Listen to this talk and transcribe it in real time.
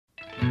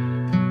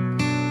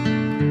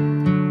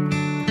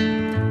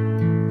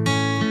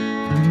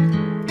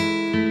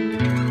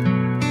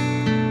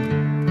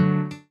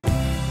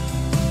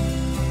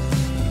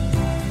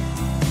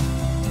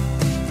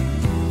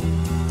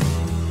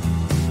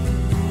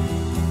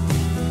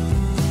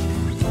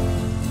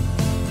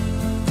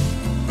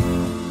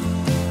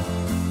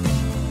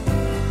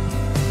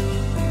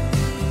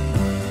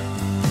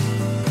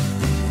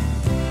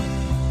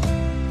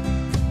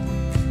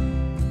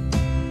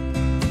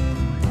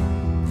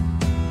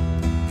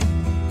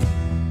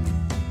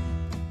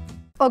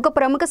ఒక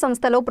ప్రముఖ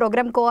సంస్థలో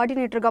ప్రోగ్రామ్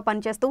కోఆర్డినేటర్గా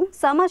పనిచేస్తూ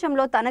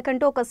సమాజంలో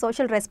తనకంటూ ఒక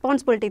social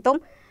రెస్పాన్సిబిలిటీతో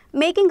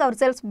making our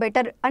shelves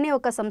better అనే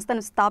ఒక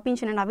సంస్థను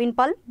స్థాపించిన నవీన్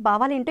పాల్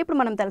భావాలేంటో ఇప్పుడు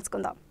మనం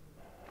తెలుసుకుందాం.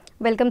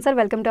 Welcome sir,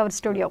 welcome to our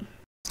studio.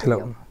 Hello.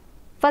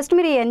 First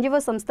మీరు ఈ NGO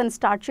సంస్థను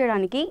స్టార్ట్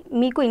చేయడానికి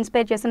మీకు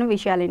ఇన్స్పైర్ చేసిన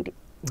విషయాలేంటి?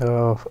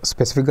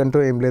 స్పెసిఫిక్ అంటూ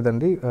ఏం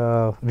లేదండి,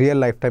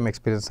 రియల్ లైఫ్ టైం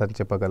ఎక్స్పీరియన్స్ అని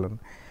చెప్పగలను.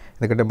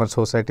 ఎందుకంటే మన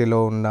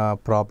సొసైటీలో ఉన్న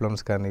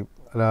ప్రాబ్లమ్స్ కానీ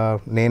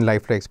నేను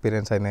లైఫ్లో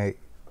ఎక్స్పీరియన్స్ అయినాయి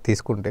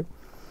తీసుకుంటే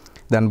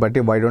దాన్ని బట్టి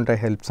why don't I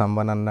help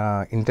someone అన్న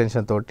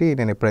ఇంటెన్షన్ తోటి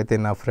నేను ఎప్పుడైతే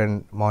నా ఫ్రెండ్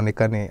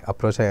మౌనికాని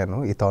అప్రోచ్ అయ్యాను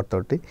ఈ థాట్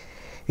తోటి,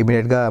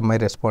 ఇమీడియట్గా అమ్మాయి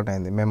రెస్పాండ్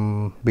అయింది. మేము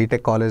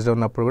బీటెక్ కాలేజ్లో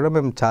ఉన్నప్పుడు కూడా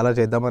మేము చాలా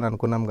చేద్దామని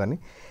అనుకున్నాం, కానీ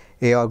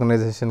ఏ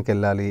ఆర్గనైజేషన్కి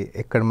వెళ్ళాలి,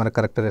 ఎక్కడ మనకు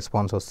కరెక్ట్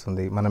రెస్పాన్స్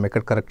వస్తుంది, మనం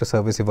ఎక్కడ కరెక్ట్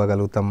సర్వీస్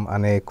ఇవ్వగలుగుతాం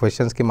అనే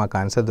క్వశ్చన్స్కి మాకు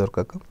ఆన్సర్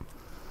దొరకక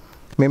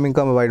మేము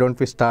ఇంకా why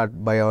don't we start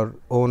by our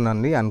own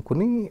అని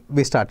అనుకుని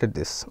వి స్టార్టెడ్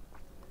దిస్.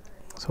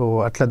 సో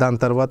అట్లా దాని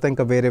తర్వాత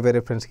ఇంకా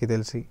వేరే ఫ్రెండ్స్కి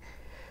తెలిసి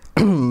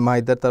మా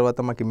ఇద్దరు తర్వాత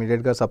మాకు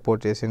ఇమీడియట్గా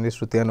సపోర్ట్ చేసింది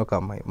శృతి అని ఒక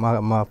అమ్మాయి,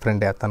 మా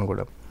ఫ్రెండ్ అతను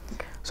కూడా.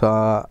 సో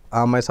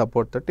ఆ అమ్మాయి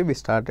సపోర్ట్ తోటి వి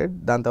స్టార్టెడ్.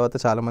 దాని తర్వాత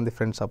చాలామంది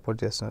ఫ్రెండ్స్ సపోర్ట్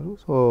చేస్తున్నారు.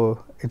 So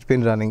it's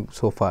been running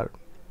so far.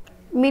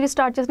 మీరు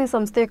స్టార్ట్ చేసిన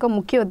సంస్థ యొక్క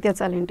ముఖ్య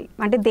ఉద్దేశాలు ఏంటి?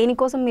 అంటే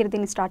దేనికోసం మీరు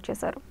దీన్ని స్టార్ట్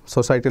చేశారు?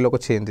 సొసైటీలో ఒక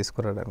చేంజ్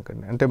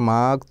తీసుకురావడానికండి. అంటే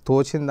మాకు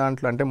తోచిన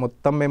దాంట్లో అంటే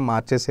మొత్తం మేము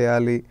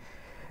మార్చేసేయాలి,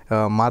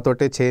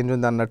 మాతోటే చేంజ్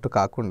ఉంది అన్నట్టు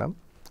కాకుండా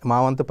మా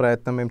వంతు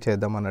ప్రయత్నం మేము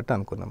చేద్దాం అన్నట్టు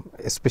అనుకున్నాం.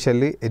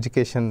 ఎస్పెషల్లీ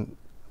ఎడ్యుకేషన్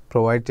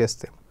ప్రొవైడ్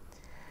చేస్తే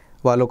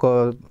వాళ్ళు ఒక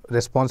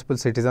రెస్పాన్సిబుల్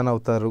సిటిజన్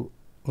అవుతారు,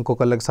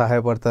 ఇంకొకళ్ళకి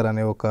సహాయపడతారు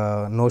అనే ఒక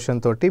నోషన్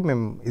తోటి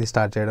మేము ఇది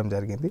స్టార్ట్ చేయడం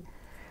జరిగింది.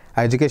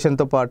 ఆ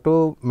ఎడ్యుకేషన్తో పాటు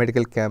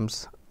మెడికల్ క్యాంప్స్,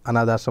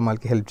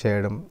 అనాథాశ్రమాలకి హెల్ప్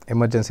చేయడం,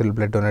 ఎమర్జెన్సీలో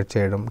బ్లడ్ డొనేట్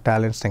చేయడం,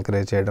 టాలెంట్స్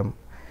ఎంకరేజ్ చేయడం,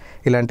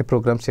 ఇలాంటి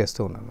ప్రోగ్రామ్స్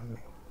చేస్తూ ఉన్నామండి.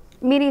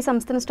 మీరు ఈ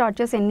సంస్థను స్టార్ట్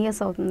చేసి ఎన్ని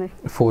ఇయర్స్ అవుతుంది?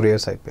 4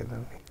 years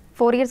అయిపోయిందండి.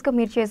 4 yearsగా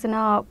మీరు చేసిన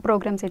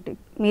ప్రోగ్రామ్స్ ఏంటి?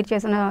 మీరు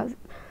చేసిన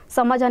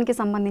సమాజానికి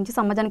సంబంధించి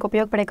సమాజానికి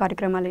ఉపయోగపడే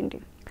కార్యక్రమాలు ఏంటి?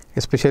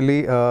 Especially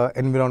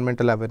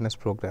environmental awareness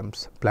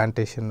programmes,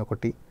 plantation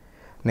ఒకటి,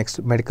 నెక్స్ట్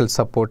మెడికల్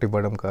సపోర్ట్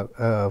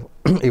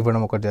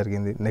ఇవ్వడం ఒకటి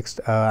జరిగింది. నెక్స్ట్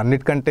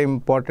అన్నిటికంటే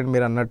ఇంపార్టెంట్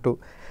మీరు అన్నట్టు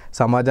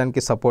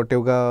సమాజానికి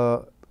సపోర్టివ్గా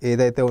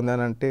ఏదైతే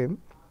ఉందనంటే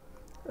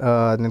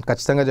నేను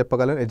ఖచ్చితంగా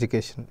చెప్పగలను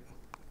ఎడ్యుకేషన్.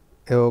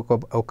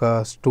 ఒక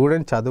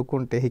స్టూడెంట్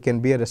చదువుకుంటే he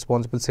can be a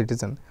responsible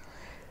citizen,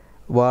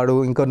 వాడు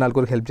ఇంకో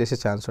నలుగురికి హెల్ప్ చేసే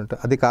ఛాన్స్ ఉంటుంది.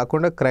 అది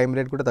కాకుండా క్రైమ్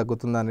రేట్ కూడా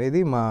తగ్గుతుంది అనేది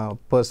మా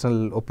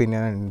personal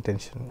opinion and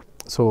intention.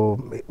 So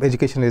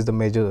education is the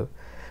major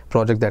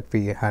project that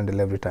we handle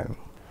every time.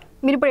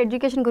 మీరు ఇప్పుడు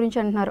ఎడ్యుకేషన్ గురించి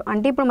అంటున్నారు,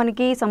 అంటే ఇప్పుడు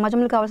మనకి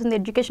సమాజంలో కావాల్సింది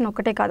ఎడ్యుకేషన్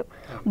ఒక్కటే కాదు,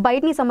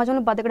 బయటని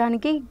సమాజంలో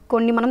బతకడానికి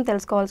కొన్ని మనం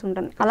తెలుసుకోవాల్సి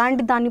ఉంటుంది.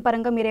 అలాంటి దాని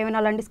పరంగా మీరు ఏమైనా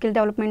అలాంటి స్కిల్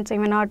డెవలప్మెంట్స్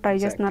ఏమైనా ట్రై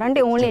చేస్తున్నారా?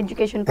 అంటే ఓన్లీ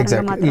ఎడ్యుకేషన్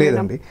పరంగా మాత్రమే?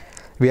 లేదండి,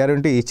 we are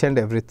into each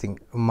and everything.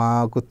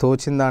 మాకు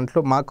తోచిన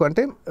దాంట్లో మాకు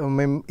అంటే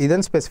మేము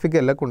ఇదని స్పెసిఫిక్గా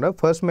వెళ్ళకుండా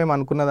ఫస్ట్ మేము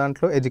అనుకున్న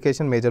దాంట్లో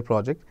ఎడ్యుకేషన్ మేజర్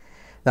ప్రాజెక్ట్,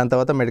 దాని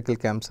తర్వాత మెడికల్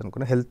క్యాంప్స్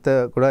అనుకున్నాం. హెల్త్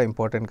కూడా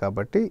ఇంపార్టెంట్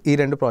కాబట్టి ఈ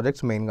 2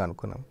 ప్రాజెక్ట్స్ మెయిన్గా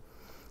అనుకున్నాం.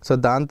 సో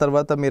దాని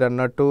తర్వాత మీరు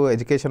అన్నట్టు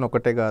ఎడ్యుకేషన్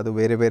ఒకటే కాదు,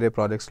 వేరే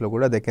ప్రాజెక్ట్స్లో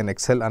కూడా దే కెన్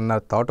ఎక్సెల్ అన్న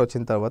థాట్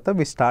వచ్చిన తర్వాత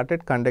we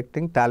started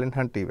conducting talent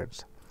hunt events.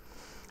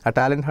 ఆ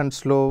talent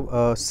హంట్స్లో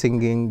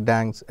singing,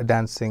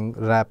 dancing,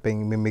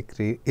 wrapping,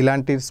 mimicry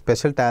ఇలాంటి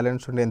స్పెషల్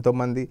టాలెంట్స్ ఉండే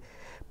ఎంతోమంది,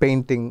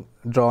 పెయింటింగ్,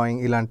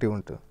 డ్రాయింగ్ ఇలాంటివి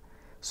ఉంటుంది.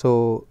 సో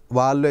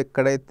వాళ్ళు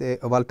ఎక్కడైతే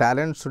వాళ్ళ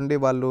టాలెంట్స్ ఉండి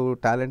వాళ్ళు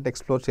టాలెంట్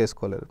ఎక్స్ప్లోర్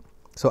చేసుకోలేరు,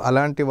 సో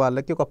అలాంటి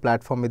వాళ్ళకి ఒక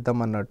ప్లాట్ఫామ్ ఇద్దాం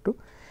అన్నట్టు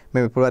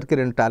మేము ఇప్పటివరకు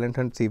 2 టాలెంట్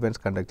హంట్స్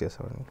ఈవెంట్స్ కండక్ట్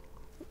చేసామండి.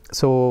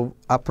 సో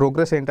ఆ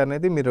ప్రోగ్రెస్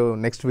ఏంటనేది మీరు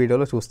నెక్స్ట్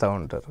వీడియోలో చూస్తూ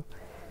ఉంటారు.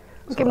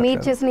 ఓకే,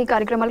 మీరు చేసిన ఈ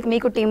కార్యక్రమాలకి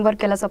మీకు టీం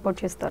వర్క్ ఎలా సపోర్ట్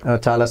చేస్తారు?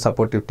 చాలా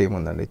సపోర్టివ్ టీం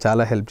ఉందండి,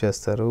 చాలా హెల్ప్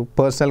చేస్తారు,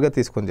 పర్సనల్గా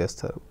తీసుకొని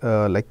చేస్తారు.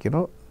 Like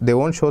they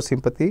won't show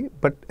sympathy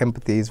but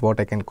empathy is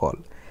what I can call.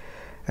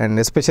 And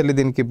especially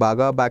దీనికి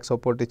బాగా బ్యాక్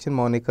సపోర్ట్ ఇచ్చింది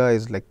Mounika.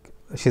 Is like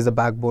she the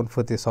back bone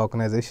for this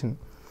organisation.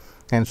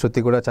 And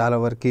శృతి కూడా చాలా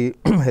వరకు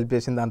హెల్ప్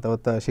చేసింది. దాని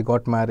తర్వాత షీ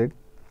గాట్ మ్యారీడ్,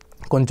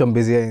 కొంచెం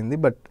బిజీ అయింది,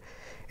 బట్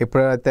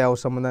ఎప్పుడైతే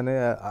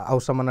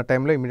అవసరం అన్న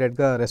టైంలో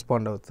ఇమీడియట్గా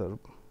రెస్పాండ్ అవుతారు.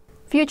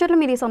 ఫ్యూచర్లో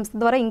మీరు ఈ సంస్థ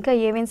ద్వారా ఇంకా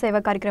ఏమేమి సేవా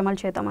కార్యక్రమాలు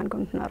చేద్దాం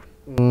అనుకుంటున్నారు?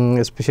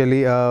 ఎస్పెషల్లీ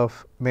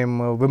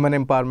మేము విమెన్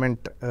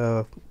ఎంపవర్మెంట్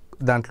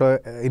దాంట్లో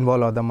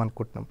ఇన్వాల్వ్ అవుదాం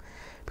అనుకుంటున్నాం.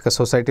 బికాస్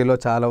సొసైటీలో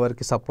చాలా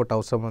వరకు సపోర్ట్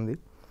అవసరం ఉంది.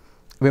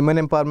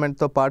 విమెన్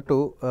ఎంపవర్మెంట్తో పాటు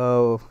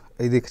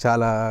ఇది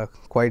చాలా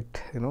క్వైట్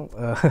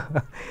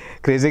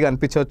క్రేజీగా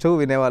అనిపించవచ్చు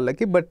వినే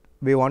వాళ్ళకి, but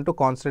we want to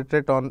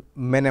concentrate on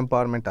men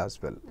empowerment as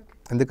well.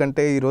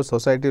 ఎందుకంటే ఈరోజు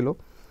సొసైటీలో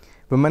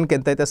విమెన్కి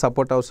ఎంతైతే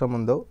సపోర్ట్ అవసరం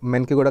ఉందో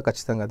మెన్కి కూడా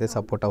ఖచ్చితంగా అదే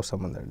సపోర్ట్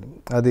అవసరం ఉందండి.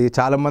 అది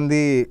చాలామంది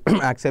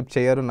యాక్సెప్ట్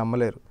చేయరు,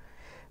 నమ్మలేరు.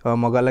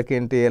 మగాళ్ళకి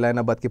ఏంటి ఎలా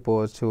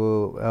బతికిపోవచ్చు,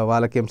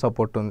 వాళ్ళకి ఏం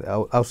సపోర్ట్ ఉంది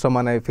అవసరం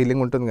అనే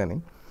ఫీలింగ్ ఉంటుంది. కానీ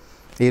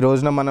ఈ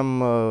రోజున మనం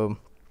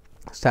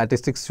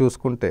స్టాటిస్టిక్స్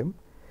చూసుకుంటే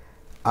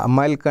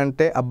అమ్మాయిల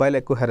కంటే అబ్బాయిలు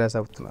ఎక్కువ హెరాస్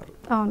అవుతున్నారు.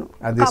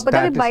 అది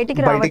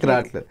బయటికి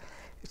రావట్లేదు.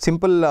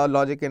 సింపుల్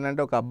లాజిక్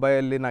ఏంటంటే ఒక అబ్బాయి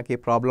వెళ్ళి నాకు ఈ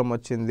ప్రాబ్లం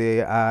వచ్చింది,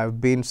 ఐ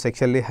బీన్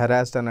సెక్షువల్లీ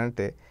హెరాస్డ్ అని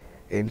అంటే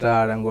ఏంట్రా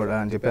ఆడడం కూడా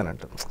అని చెప్పి అని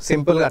అంటారు,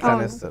 సింపుల్గా అట్లా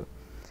అనేస్తారు.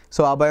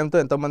 సో ఆ భయంతో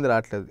ఎంతోమంది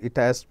రావట్లేదు. It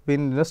has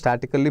been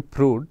statically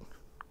proved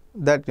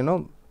that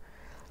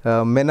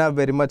men are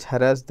very much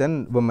harass then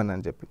women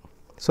అని చెప్పి.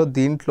 సో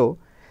దీంట్లో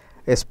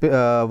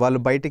వాళ్ళు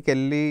బయటికి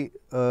వెళ్ళి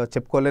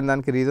చెప్పుకోలేని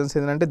దానికి రీజన్స్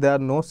ఏంటంటే దే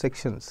ఆర్ నో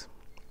సెక్షన్స్.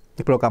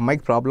 ఇప్పుడు ఒక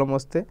అమ్మాయికి ప్రాబ్లం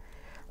వస్తే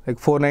లైక్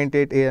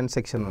 498A అని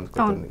సెక్షన్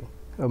ఉంటుంది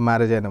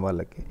మ్యారేజ్ అయిన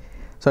వాళ్ళకి.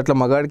 సో అట్లా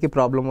మగాడికి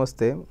ప్రాబ్లం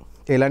వస్తే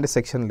ఎలాంటి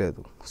సెక్షన్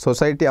లేదు.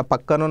 సొసైటీ ఆ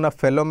పక్కన ఉన్న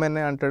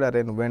ఫెలోమెనే అంటాడు,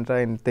 అరే నువ్వేంట్రా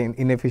ఇంత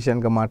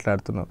ఇన్ఎఫిషియెంట్గా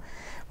మాట్లాడుతున్నావు,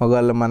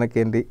 మగవాళ్ళు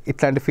మనకేంటి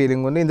ఇట్లాంటి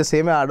ఫీలింగ్ ఉంది. ఇంత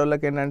సేమే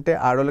ఆడవాళ్ళకి ఏంటంటే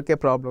ఆడవాళ్ళకే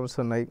ప్రాబ్లమ్స్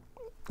ఉన్నాయి,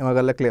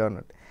 మగవాళ్ళకి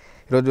లేవన్నట్టు.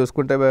 ఈరోజు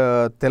చూసుకుంటే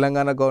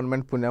తెలంగాణ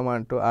గవర్నమెంట్ పుణ్యం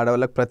అంటూ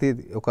ఆడవాళ్ళకి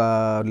ప్రతిదీ, ఒక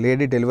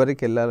లేడీ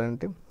డెలివరీకి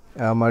వెళ్ళాలంటే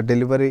మా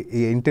డెలివరీ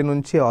ఇంటి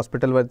నుంచి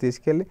హాస్పిటల్ వరకు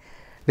తీసుకెళ్ళి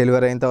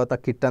డెలివరీ అయిన తర్వాత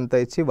కిట్ అంతా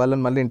ఇచ్చి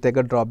వాళ్ళని మళ్ళీ ఇంటి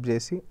దగ్గర డ్రాప్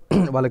చేసి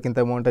వాళ్ళకి ఇంత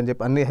అమౌంట్ అని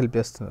చెప్పి అన్నీ హెల్ప్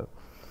చేస్తున్నారు.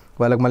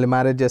 వాళ్ళకి మళ్ళీ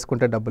మ్యారేజ్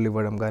చేసుకుంటే డబ్బులు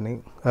ఇవ్వడం కానీ,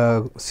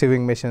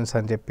 సివింగ్ మెషిన్స్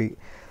అని చెప్పి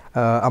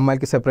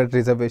అమ్మాయిలకి సెపరేట్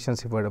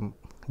రిజర్వేషన్స్ ఇవ్వడం,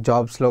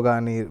 జాబ్స్లో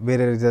కానీ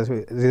వేరే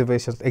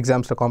రిజర్వేషన్స్,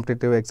 ఎగ్జామ్స్లో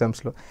కాంపిటేటివ్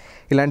ఎగ్జామ్స్లో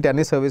ఇలాంటి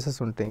అన్ని సర్వీసెస్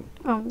ఉంటాయి.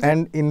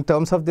 And in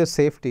terms of this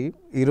safety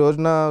ఈ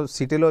రోజున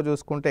సిటీలో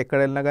చూసుకుంటే ఎక్కడ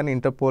వెళ్ళినా కానీ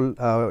ఇంటర్పోల్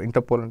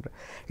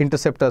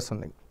ఇంటర్సెప్టర్స్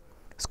ఉన్నాయి.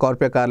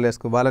 స్కార్పియో కార్లు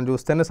వేసుకుని వాళ్ళని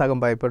చూస్తేనే సగం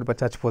భయపడి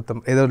చచ్చిపోతాం.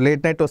 ఏదో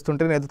లేట్ నైట్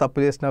వస్తుంటే ఏదో తప్పు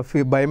చేసిన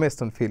భయం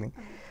వేస్తుంది ఫీలింగ్.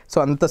 సో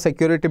అంత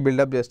సెక్యూరిటీ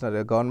బిల్డప్ చేస్తున్నారు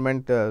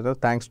government.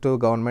 Thanks to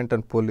government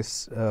and police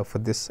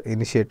for this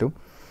initiative.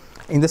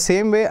 In the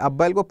same way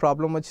అబ్బాయిలకు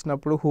ప్రాబ్లం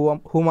వచ్చినప్పుడు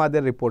హూమ్ ఆర్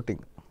దేర్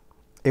రిపోర్టింగ్,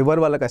 ఎవరు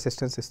వాళ్ళకి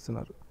అసిస్టెన్స్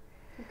ఇస్తున్నారు,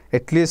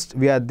 అట్లీస్ట్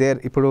వీఆర్ దేర్.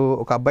 ఇప్పుడు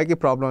ఒక అబ్బాయికి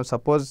ప్రాబ్లం,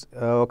 సపోజ్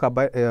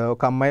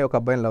ఒక అమ్మాయి ఒక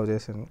అబ్బాయిని లవ్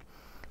చేసింది,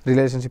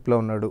 రిలేషన్షిప్లో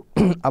ఉన్నాడు,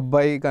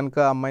 అబ్బాయి కనుక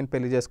అమ్మాయిని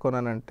పెళ్లి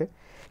చేసుకోనానంటే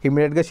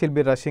ఇమీడియట్గా she'll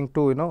be rushing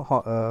to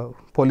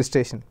police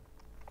station.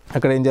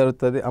 అక్కడ ఏం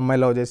జరుగుతుంది, అమ్మాయి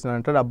లవ్ చేసిన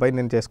అంటాడు, అబ్బాయి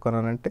నేను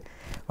చేసుకోనానంటే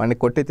వాడిని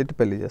కొట్టి తిట్టి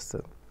పెళ్లి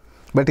చేస్తుంది.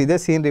 బట్ ఇదే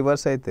సీన్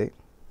రివర్స్ అయితే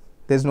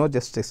దేర్ ఇస్ నో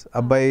జస్టిస్.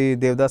 అబ్బాయి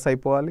దేవదాస్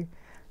అయిపోవాలి,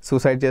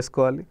 సూసైడ్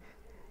చేసుకోవాలి,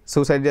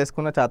 సూసైడ్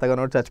చేసుకున్న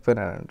చాతగానోడు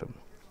చచ్చిపోయినాడు అంటారు.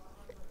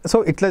 సో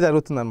ఇట్లా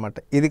జరుగుతుంది అనమాట.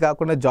 ఇది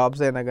కాకుండా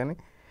జాబ్స్ అయినా కానీ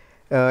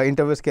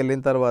ఇంటర్వ్యూస్కి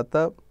వెళ్ళిన తర్వాత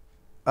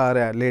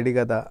అరే లేడీ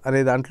కదా అనే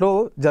దాంట్లో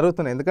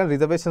జరుగుతున్నాయి. ఎందుకంటే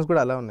రిజర్వేషన్స్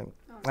కూడా అలా ఉన్నాయి.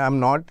 I'm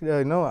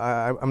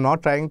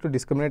not trying to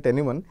discriminate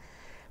any one,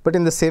 but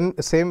in the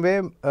same way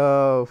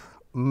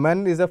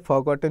men is a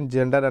forgotten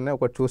gender అనే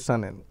ఒకటి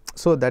చూస్తాను నేను.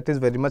 So that is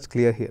very much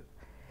clear here.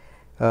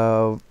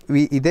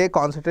 ఇదే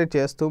కాన్సన్ట్రేట్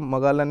చేస్తూ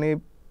మగాళ్ళని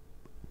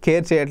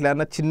కేర్ చేయట్లే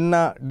అన్న చిన్న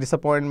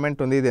డిసప్పాయింట్మెంట్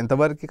ఉంది. ఇది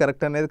ఎంతవరకు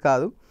కరెక్ట్ అనేది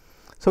కాదు.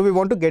 So we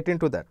want to get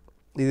in to that,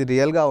 ఇది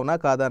రియల్గా అవునా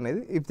కాదా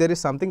అనేది. If there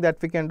is something that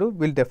we can do,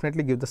 will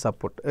definitely give the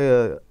support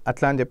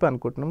అట్లా అని చెప్పి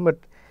అనుకుంటున్నాం.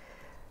 బట్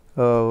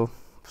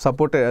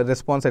సపోర్ట్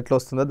రెస్పాన్స్ ఎట్లా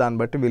వస్తుందో దాన్ని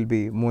బట్టి విల్ బీ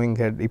మూవింగ్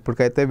హెడ్.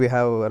 ఇప్పటికైతే we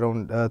have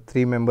around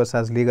 3 members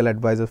as legal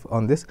advisors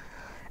on this,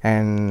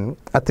 and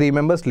ఆ 3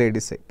 members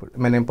లేడీస్. ఇప్పుడు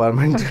మెన్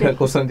ఎంపవర్మెంట్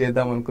కోసం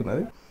చేద్దాం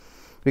అనుకున్నది,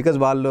 బికాజ్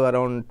వాళ్ళు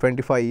అరౌండ్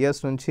 25 years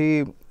నుంచి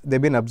they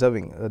been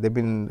observing, they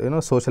been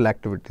social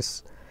activities.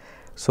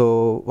 So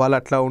వాళ్ళు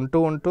అట్లా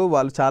ఉంటూ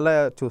వాళ్ళు చాలా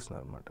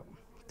చూస్తున్నారు అనమాట.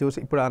 చూసి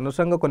ఇప్పుడు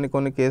అనవసరంగా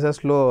కొన్ని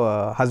కేసెస్లో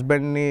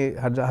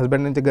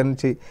హస్బెండ్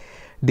నుంచి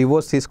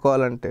డివోర్స్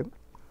తీసుకోవాలంటే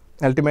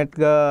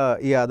అల్టిమేట్గా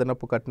ఈ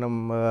అదనపు కట్నం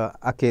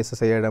ఆ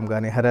కేసెస్ వేయడం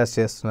కానీ హెరాస్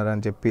చేస్తున్నారు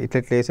అని చెప్పి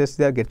ఇట్లా వేసేసి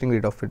they are getting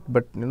rid of it.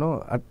 But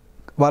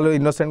వాళ్ళు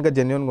ఇన్నోసెంట్గా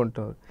జెన్యూన్గా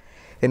ఉంటున్నారు.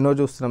 ఎన్నో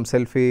చూస్తున్నాం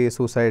సెల్ఫీ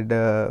సూసైడ్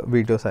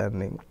వీడియోస్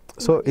అన్నీ.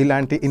 సో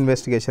ఇలాంటి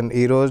ఇన్వెస్టిగేషన్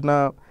ఈ రోజున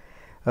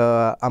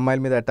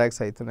అమ్మాయిల మీద అటాక్స్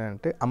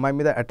అవుతున్నాయంటే అమ్మాయి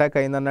మీద అటాక్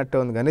అయిందన్నట్టే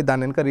ఉంది, కానీ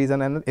దాని వెనుక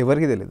రీజన్ అనేది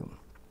ఎవరికి తెలియదు.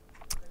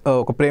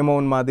 ఒక ప్రేమ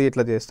ఉన్మాది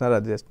ఇట్లా చేస్తున్నారు,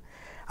 అది చేస్తున్నారు.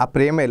 ఆ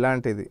ప్రేమ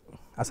ఎలాంటిది,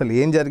 అసలు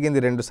ఏం జరిగింది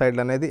 2 sides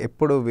అనేది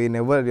ఎప్పుడు we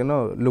never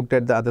looked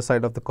at the other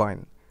side of the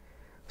coin.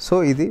 So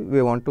ఇది we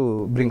want to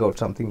bring out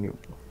something new.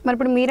 మరి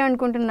ఇప్పుడు మీరు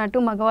అనుకుంటున్నట్టు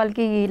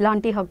మగవాళ్ళకి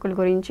ఇలాంటి హక్కుల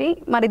గురించి,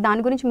 మరి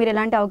దాని గురించి మీరు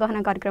ఎలాంటి అవగాహన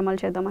కార్యక్రమాలు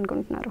చేద్దాం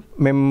అనుకుంటున్నారు?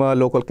 మేము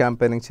లోకల్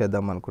క్యాంపెయినింగ్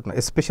చేద్దాం అనుకుంటున్నాం.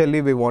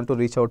 Especially we want to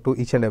reach out to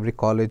each and every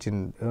college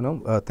in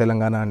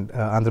Telangana and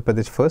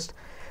Andhra Pradesh first.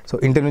 So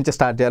ఇంటి నుంచి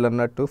స్టార్ట్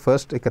చేయాలన్నట్టు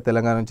ఫస్ట్ ఇక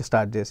తెలంగాణ నుంచి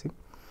స్టార్ట్ చేసి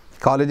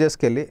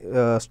కాలేజెస్కి వెళ్ళి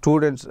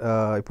స్టూడెంట్స్,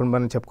 ఇప్పుడు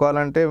మనం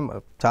చెప్పుకోవాలంటే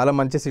చాలా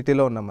మంచి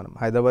సిటీలో ఉన్నాం మనం.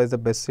 Hyderabad is the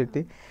best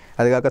city,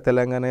 అది కాక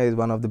Telangana is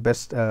one of the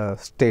best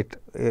state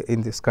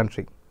in this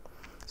country.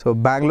 So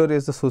Bengaluru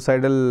is the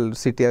suicidal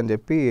city అని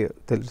చెప్పి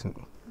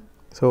తెలిసింది.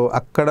 సో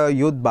అక్కడ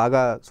యూత్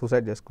బాగా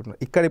సూసైడ్ చేసుకుంటున్నారు.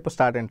 ఇప్పుడు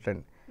స్టార్ట్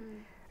ఏంటండి,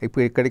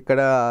 ఇప్పుడు ఇక్కడిక్కడ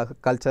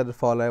కల్చర్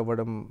ఫాలో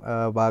అవ్వడం,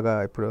 బాగా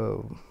ఇప్పుడు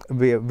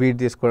వీడ్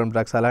తీసుకోవడం,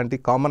 డ్రగ్స్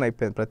అలాంటివి కామన్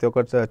అయిపోయింది. ప్రతి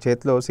ఒక్కరి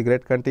చేతిలో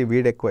సిగరెట్ కంటే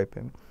వీడ్ ఎక్కువ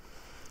అయిపోయింది.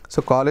 సో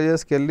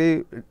కాలేజెస్కి వెళ్ళి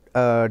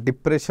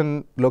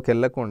డిప్రెషన్లోకి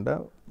వెళ్ళకుండా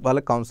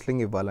వాళ్ళకి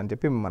కౌన్సిలింగ్ ఇవ్వాలని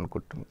చెప్పి మేము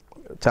అనుకుంటున్నాం.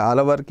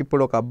 చాలా వరకు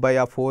ఇప్పుడు ఒక అబ్బాయి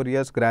ఆ 4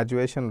 years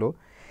గ్రాడ్యుయేషన్లో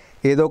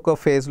ఏదో ఒక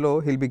ఫేజ్లో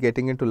hill be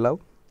getting in to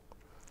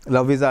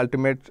love is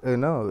ultimate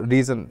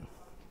reason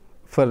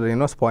for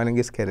spoiling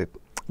his career,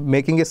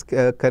 making his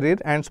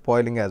career and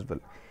spoiling as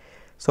well.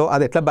 So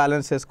అది ఎట్లా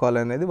బ్యాలెన్స్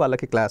చేసుకోవాలనేది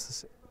వాళ్ళకి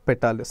క్లాసెస్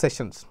పెట్టాలి,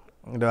 సెషన్స్.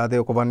 అది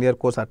ఒక 1 year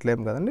కోర్స్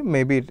అట్లేం కదండి,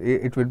 maybe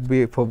it will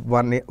be for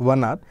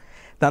 1 hour.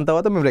 దాని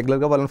తర్వాత మేము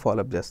రెగ్యులర్గా వాళ్ళని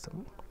ఫాలోఅప్ చేస్తాం.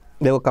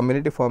 ఒక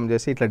కమ్యూనిటీ ఫామ్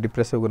చేసి ఇట్లా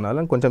డిప్రెసివ్గా ఉన్న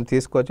వాళ్ళని కొంచెం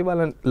తీసుకొచ్చి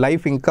వాళ్ళ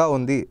లైఫ్ ఇంకా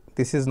ఉంది,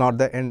 this is not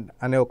the end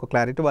అనే ఒక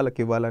క్లారిటీ వాళ్ళకి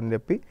ఇవ్వాలని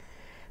చెప్పి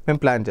మేము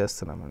ప్లాన్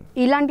చేస్తున్నామండి.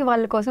 ఇలాంటి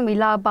వాళ్ళ కోసం,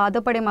 ఇలా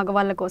బాధపడే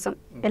మగవాళ్ళ కోసం,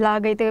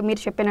 ఎలాగైతే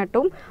మీరు చెప్పినట్టు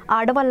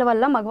ఆడవాళ్ళ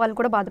వల్ల మగవాళ్ళు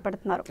కూడా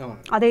బాధపడుతున్నారు,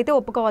 అదైతే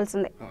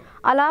ఒప్పుకోవాల్సిందే.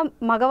 అలా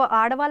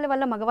ఆడవాళ్ళ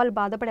వల్ల మగవాళ్ళు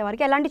బాధపడే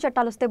వారికి ఎలాంటి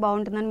చట్టాలు వస్తే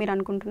బాగుంటుందని మీరు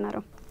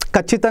అనుకుంటున్నారు?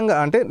 ఖచ్చితంగా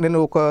అంటే నేను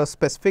ఒక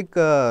స్పెసిఫిక్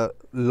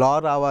లా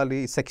రావాలి,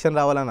 సెక్షన్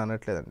రావాలని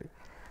అనట్లేదండి.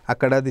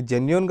 అక్కడ అది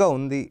జెన్యూన్గా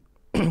ఉంది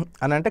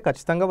అని అంటే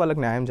ఖచ్చితంగా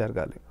వాళ్ళకి న్యాయం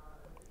జరగాలి.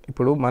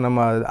 ఇప్పుడు మనం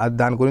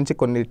దాని గురించి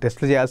కొన్ని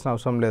టెస్టులు చేయాల్సిన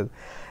అవసరం లేదు.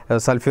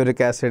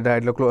 సల్ఫ్యూరిక్ యాసిడ్,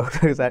 హైడ్రోక్లోరిక్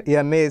యాసిడ్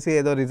ఇవన్నీ వేసి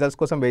ఏదో రిజల్ట్స్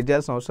కోసం వెయిట్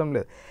చేయాల్సిన అవసరం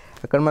లేదు.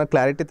 అక్కడ మనకు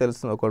క్లారిటీ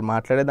తెలుస్తుంది. ఒకటి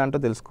మాట్లాడే దాంట్లో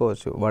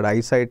తెలుసుకోవచ్చు వాడు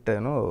ఐసైట్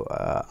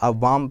ఆ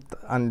వామ్త్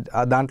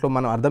దాంట్లో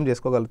మనం అర్థం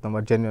చేసుకోగలుగుతాం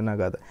వాడు జెన్యూనా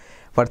కాదు.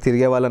 వాడు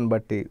తిరిగే వాళ్ళని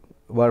బట్టి,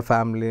 వాడి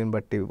ఫ్యామిలీని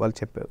బట్టి, వాళ్ళు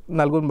చెప్పారు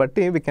నలుగురిని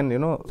బట్టి we can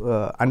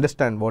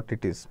understand what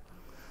it is.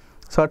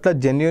 So అట్లా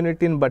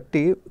జెన్యూనిటీని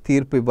బట్టి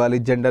తీర్పు ఇవ్వాలి,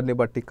 జెండర్ని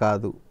బట్టి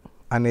కాదు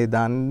అనే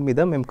దాని మీద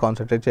మేము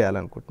కాన్సన్ట్రేట్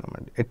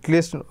చేయాలనుకుంటున్నామండి.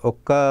 అట్లీస్ట్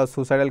ఒక్క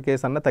సూసైడల్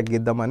కేసు అన్నా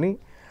తగ్గిద్దామని.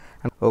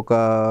 ఒక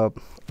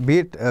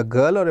beat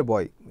girl or A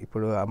bye,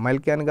 ఇప్పుడు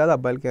అమ్మాయిలకి అని కాదు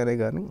అబ్బాయిలకి అనే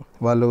కానీ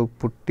వాళ్ళు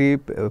పుట్టి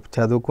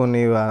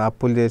చదువుకొని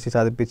అప్పులు చేసి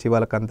చదివించి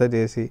వాళ్ళకంతా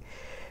చేసి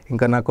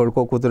ఇంకా నా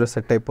కొడుకో కూతురు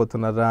సెట్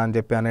అయిపోతున్నారా అని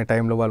చెప్పి అనే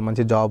టైంలో వాళ్ళు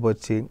మంచి జాబ్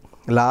వచ్చి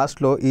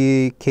లాస్ట్లో ఈ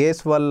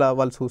కేసు వల్ల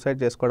వాళ్ళు సూసైడ్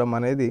చేసుకోవడం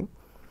అనేది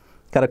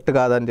కరెక్ట్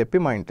కాదని చెప్పి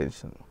మా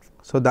ఇంటెన్షన్.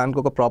 సో దానికి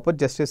ఒక ప్రాపర్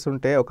జస్టిస్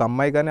ఉంటే ఒక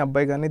అమ్మాయి కానీ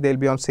అబ్బాయి కానీ they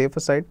will be on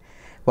safer side.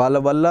 వాళ్ళ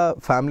వల్ల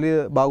ఫ్యామిలీ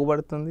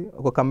బాగుపడుతుంది,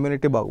 ఒక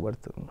కమ్యూనిటీ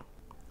బాగుపడుతుంది,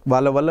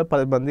 వాళ్ళ వల్ల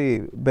 10 మంది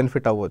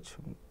బెనిఫిట్ అవ్వచ్చు.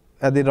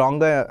 అది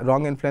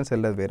రాంగ్ ఇన్ఫ్లుయెన్స్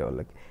వెళ్ళదు వేరే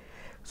వాళ్ళకి.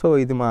 సో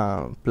ఇది మా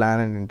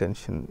ప్లాన్ అండ్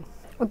ఇంటెన్షన్.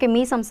 ఓకే,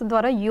 మీ సంస్థ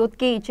ద్వారా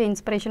యూత్కి ఇచ్చే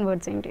ఇన్స్పిరేషన్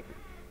వర్డ్స్ ఏంటి?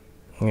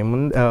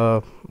 ఏముంది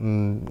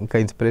ఇంకా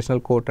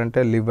ఇన్స్పిరేషనల్ కోట్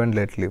అంటే లివ్ అండ్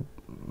లెట్ లివ్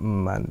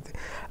అంతే.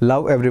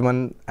 Love every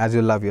one as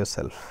you love your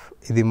self.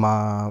 ఇది మా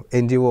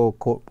NGO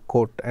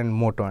కోట్ అండ్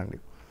మోటో అండి.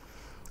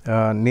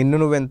 నిన్ను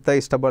నువ్వు ఎంత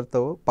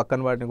ఇష్టపడతావో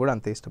పక్కన వాడిని కూడా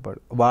అంతే ఇష్టపడు.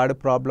 వాడి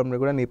ప్రాబ్లమ్ని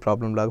కూడా నీ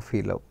ప్రాబ్లం లాగా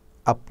ఫీల్ అవ్వు.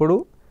 అప్పుడు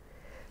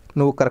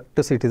నువ్వు కరెక్ట్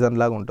సిటిజన్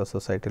లాగా ఉంటావు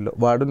సొసైటీలో,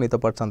 వాడు నీతో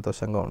పాటు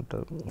సంతోషంగా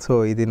ఉంటాడు. సో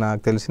ఇది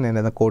నాకు తెలిసి నేను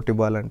ఏదైనా కోట్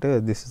ఇవ్వాలంటే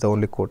this is the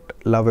only coat,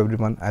 love every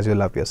one as you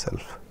love your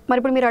self. మరి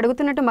ఇప్పుడు మీరు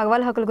అడుగుతున్నట్టు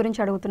మగవాళ్ళ హక్కుల గురించి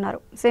అడుగుతున్నారు,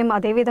 సేమ్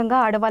అదేవిధంగా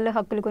ఆడవాళ్ళ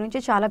హక్కుల గురించి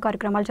చాలా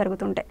కార్యక్రమాలు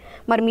జరుగుతుంటాయి.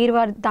 మరి మీరు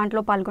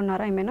దాంట్లో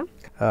పాల్గొన్నారా ఏమైనా?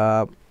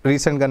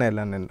 రీసెంట్గానే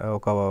వెళ్ళాను నేను,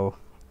 ఒక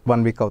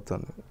 1 వీక్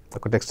అవుతుంది.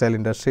 ఒక టెక్స్టైల్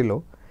ఇండస్ట్రీలో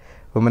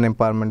ఉమెన్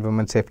ఎంపవర్మెంట్,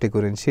 ఉమెన్ సేఫ్టీ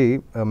గురించి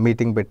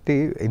మీటింగ్ పెట్టి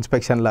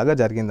ఇన్స్పెక్షన్ లాగా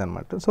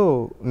జరిగిందనమాట. సో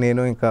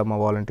నేను ఇంకా మా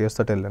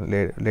వాలంటీర్స్తో వెళ్ళాను,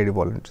 లేడీ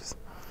వాలంటీర్స్.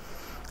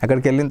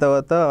 అక్కడికి వెళ్ళిన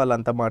తర్వాత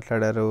వాళ్ళంతా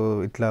మాట్లాడారు,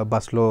 ఇట్లా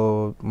బస్లో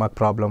మాకు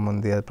ప్రాబ్లం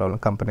ఉంది, అది ప్రాబ్లం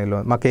కంపెనీలో,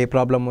 మాకు ఏ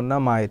ప్రాబ్లం ఉన్నా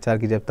మా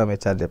హెచ్ఆర్కి చెప్తాం,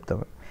 హెచ్ఆర్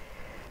చెప్తాం.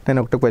 నేను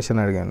ఒకటి క్వశ్చన్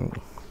అడిగాను,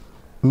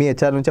 మీ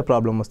హెచ్ఆర్ నుంచే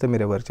ప్రాబ్లం వస్తే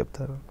మీరు ఎవరు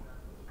చెప్తారు?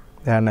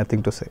 They had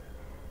nothing to say.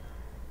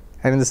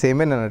 And in the same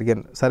way నేను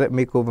అడిగాను, సరే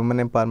మీకు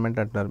ఉమెన్ ఎంపవర్మెంట్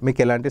అంటున్నారు, మీకు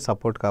ఎలాంటి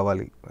సపోర్ట్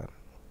కావాలి?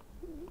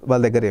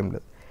 వాళ్ళ దగ్గర ఏం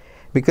లేదు.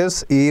 బికాస్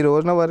ఈ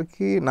రోజున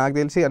వరకు నాకు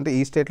తెలిసి అంటే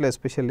ఈ స్టేట్లో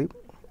ఎస్పెషల్లీ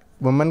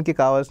ఉమెన్కి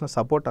కావాల్సిన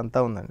సపోర్ట్ అంతా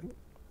ఉందండి.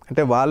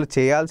 అంటే వాళ్ళు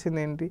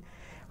చేయాల్సింది ఏంటి,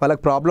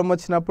 వాళ్ళకి ప్రాబ్లం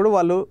వచ్చినప్పుడు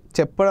వాళ్ళు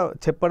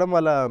చెప్పడం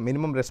వాళ్ళ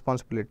మినిమం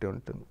రెస్పాన్సిబిలిటీ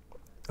ఉంటుంది.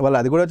 వాళ్ళు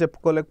అది కూడా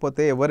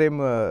చెప్పుకోలేకపోతే ఎవరేం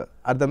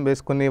అర్థం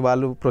చేసుకుని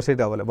వాళ్ళు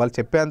ప్రొసీడ్ అవ్వలేరు. వాళ్ళు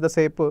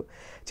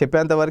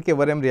చెప్పేంత వరకు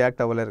ఎవరేం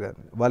రియాక్ట్ అవ్వలేరు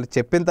కదా. వాళ్ళు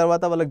చెప్పిన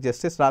తర్వాత వాళ్ళకి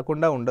జస్టిస్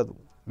రాకుండా ఉండదు.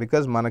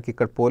 బికాజ్ మనకి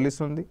ఇక్కడ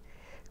పోలీస్ ఉంది,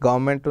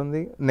 గవర్నమెంట్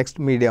ఉంది, నెక్స్ట్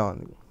మీడియా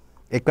ఉంది,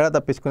 ఎక్కడా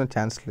తప్పించుకునే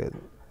ఛాన్స్ లేదు.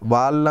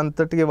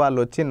 వాళ్ళంతటికి వాళ్ళు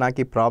వచ్చి నాకు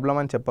ఈ ప్రాబ్లం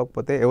అని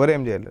చెప్పకపోతే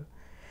ఎవరేం చేయలేరు.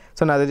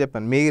 సో నేను అదే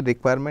చెప్పాను, మీ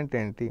రిక్వైర్మెంట్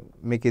ఏంటి,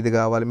 మీకు ఇది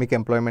కావాలి, మీకు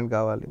ఎంప్లాయ్మెంట్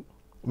కావాలి,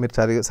 మీరు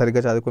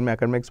సరిగ్గా చదువుకుని మీ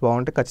అకాడమిక్స్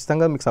బాగుంటే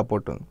ఖచ్చితంగా మీకు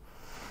సపోర్ట్ ఉంది.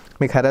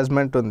 మీకు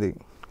హెరాస్మెంట్ ఉంది,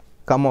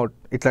 కమ్అవుట్,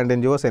 ఇట్లాంటి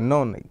NGOs ఎన్నో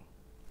ఉన్నాయి,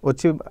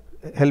 వచ్చి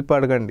హెల్ప్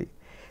అడగండి,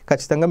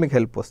 ఖచ్చితంగా మీకు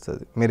హెల్ప్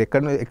వస్తుంది. మీరు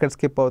ఎక్కడ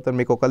స్కిప్ అవుతారు,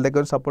 మీకు ఒకరి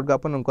దగ్గర నుంచి సపోర్ట్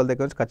కాకపోతే ఇంకొకరి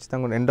దగ్గర నుంచి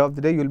ఖచ్చితంగా end of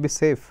the day you will be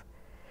safe.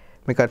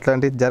 మీకు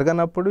అట్లాంటివి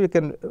జరగనప్పుడు you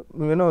can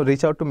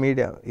reach out to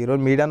media.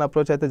 ఈరోజు మీడియాని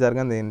అప్రోచ్ అయితే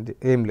జరగదు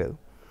ఏం లేదు.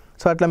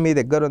 సో అట్లా మీ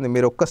దగ్గర ఉంది,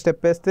 మీరు ఒక్క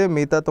స్టెప్ వేస్తే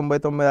మిగతా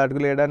 99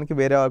 అడుగులు వేయడానికి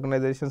వేరే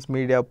ఆర్గనైజేషన్స్,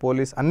 మీడియా,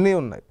 పోలీస్ అన్నీ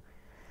ఉన్నాయి.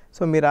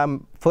 సో మీరు ఆ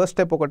ఫస్ట్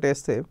స్టెప్ ఒకటి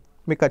వేస్తే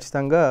మీకు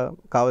ఖచ్చితంగా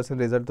కావాల్సిన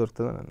రిజల్ట్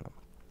దొరుకుతుంది అన్న.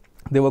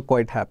 దే వర్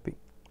క్వైట్ హ్యాపీ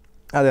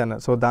అదే అన్న.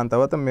 సో దాని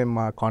తర్వాత మేము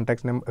మా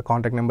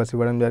కాంటాక్ట్ నెంబర్స్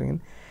ఇవ్వడం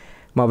జరిగింది,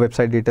 మా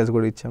వెబ్సైట్ డీటెయిల్స్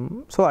కూడా ఇచ్చాము.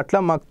 సో అట్లా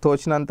మాకు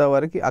తోచినంత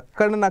వరకు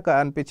అక్కడ నాకు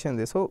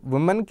అనిపించింది, సో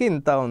ఉమెన్కి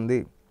ఇంత ఉంది,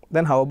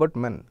 దెన్ హౌ అబౌట్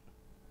మెన్?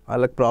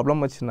 వాళ్ళకి ప్రాబ్లం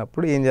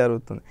వచ్చినప్పుడు ఏం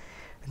జరుగుతుంది?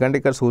 ఎందుకంటే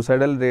ఇక్కడ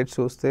సూసైడల్ రేట్స్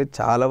చూస్తే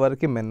చాలా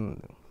వరకు మెన్,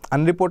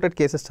 అన్రిపోర్టెడ్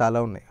కేసెస్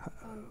చాలా ఉన్నాయి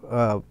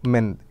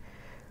మెన్.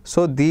 సో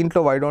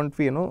దీంట్లో why don't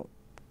we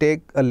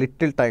take a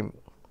little time,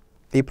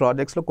 ఈ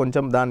ప్రాజెక్ట్స్లో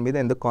కొంచెం దాని మీద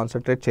ఎందుకు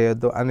కాన్సన్ట్రేట్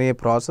చేయొద్దు అనే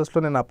ప్రాసెస్లో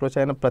నేను అప్రోచ్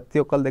అయిన ప్రతి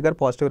ఒక్కరి దగ్గర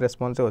పాజిటివ్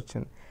రెస్పాన్సే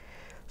వచ్చింది.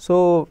 సో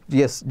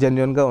ఎస్,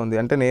 జెన్యున్గా ఉంది.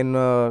 అంటే నేను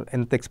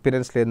ఎంత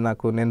ఎక్స్పీరియన్స్ లేదు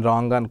నాకు, నేను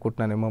రాంగ్గా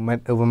అనుకుంటున్నానేమో,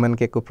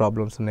 ఉమెన్కి ఎక్కువ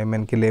ప్రాబ్లమ్స్ ఉన్నాయి,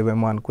 మెన్కి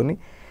లేవేమో అనుకుని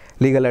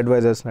లీగల్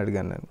అడ్వైజర్స్ని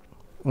అడిగాను, నేను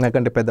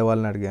నాకంటే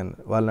పెద్దవాళ్ళని అడిగాను.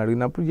 వాళ్ళని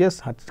అడిగినప్పుడు ఎస్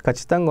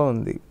ఖచ్చితంగా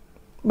ఉంది,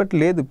 బట్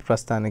లేదు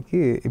ప్రస్తుతానికి.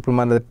 ఇప్పుడు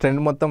మన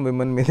ట్రెండ్ మొత్తం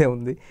విమెన్ మీదే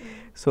ఉంది.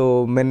 సో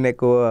మెన్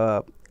ఎక్కువ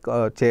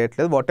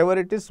చేయట్లేదు. వాట్ ఎవర్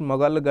ఇట్ ఈస్,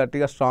 మగాళ్ళు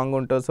గట్టిగా స్ట్రాంగ్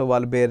ఉంటారు, సో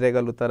వాళ్ళు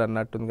బేరేయగలుగుతారు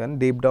అన్నట్టుంది. కానీ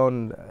డీప్ డౌన్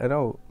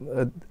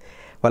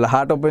వాళ్ళ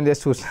హార్ట్ ఓపెన్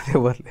చేసి చూసినది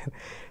ఎవరు లేరు.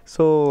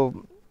 సో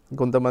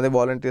కొంతమంది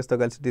వాలంటీర్స్తో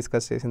కలిసి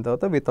డిస్కస్ చేసిన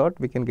తర్వాత we thought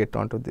we can get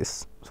on to this.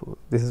 So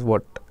this is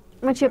what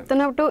మీరు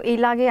చెప్తున్నట్టు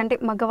ఇలాగే అంటే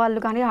మగవాళ్ళు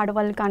కానీ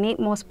ఆడవాళ్ళు కానీ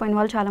మోసపోయిన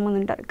వాళ్ళు చాలామంది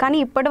ఉంటారు. కానీ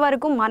ఇప్పటి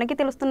వరకు మనకి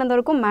తెలుస్తున్నంత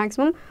వరకు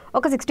మ్యాక్సిమం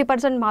ఒక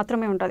 60%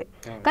 మాత్రమే ఉంటుంది.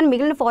 కానీ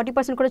మిగిలిన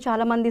 40% కూడా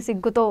చాలామంది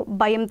సిగ్గుతో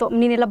భయంతో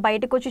నేను ఇలా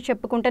బయటకు వచ్చి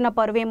చెప్పుకుంటే నా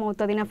పరువు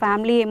ఏమవుతుంది, నా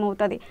ఫ్యామిలీ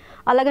ఏమవుతుంది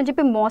అలాగని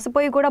చెప్పి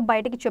మోసపోయి కూడా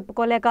బయటకి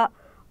చెప్పుకోలేక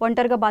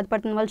ఒంటరిగా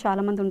బాధపడుతున్న వాళ్ళు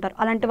చాలామంది ఉంటారు.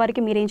 అలాంటి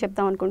వారికి మీరేం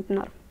చెప్తాం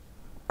అనుకుంటున్నారు?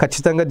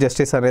 ఖచ్చితంగా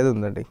జస్టిస్ అనేది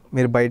ఉందండి.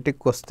 మీరు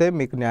బయటికి వస్తే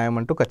మీకు న్యాయం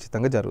అంటూ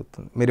ఖచ్చితంగా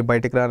జరుగుతుంది. మీరు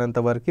బయటికి రానంత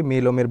వరకు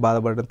మీలో మీరు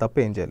బాధపడడం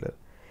తప్ప ఏం చేయలేరు.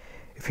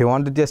 If you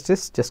want the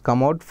justice, just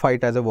come out,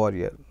 fight as a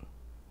warrior.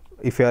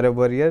 If you are a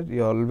warrior,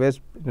 you always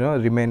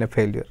remain a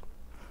failure.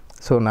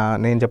 So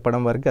నేను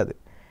చెప్పడం వరకు అది.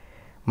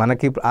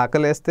 మనకి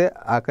ఆకలి వేస్తే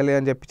ఆకలి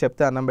అని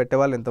చెప్తే అన్నం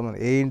పెట్టేవాళ్ళు ఎంతమంది.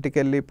 ఏ ఇంటికి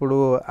వెళ్ళి ఇప్పుడు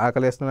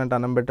ఆకలి వేస్తుందంటే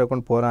అన్నం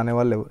పెట్టకుండా పోరా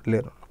అనేవాళ్ళు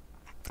లేరు.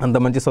 అంత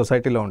మంచి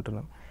సొసైటీలో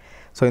ఉంటున్నాం.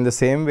 So in the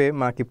same way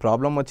మాకు ఈ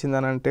ప్రాబ్లం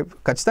వచ్చిందని అంటే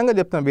ఖచ్చితంగా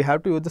చెప్తాను, we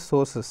have to use the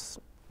sources.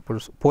 ఇప్పుడు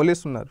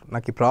పోలీసు ఉన్నారు,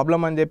 నాకు ఈ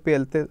ప్రాబ్లం అని చెప్పి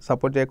వెళ్తే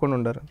సపోర్ట్ చేయకుండా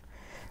ఉండరు.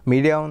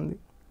 మీడియా ఉంది,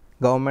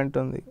 గవర్నమెంట్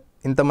ఉంది.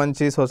 ఇంత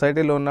మంచి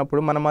సొసైటీలో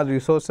ఉన్నప్పుడు మనం ఆ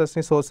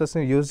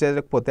సోర్సెస్ని యూజ్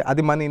చేయకపోతే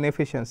అది మన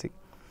ఇన్ఎఫిషియన్సీ.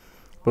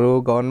 ఇప్పుడు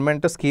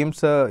గవర్నమెంట్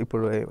స్కీమ్స్,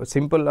 ఇప్పుడు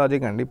సింపుల్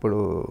లాజిక్ అండి, ఇప్పుడు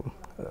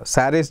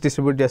శారీస్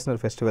డిస్ట్రిబ్యూట్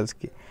చేస్తున్నారు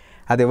ఫెస్టివల్స్కి.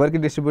 అది ఎవరికి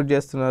డిస్ట్రిబ్యూట్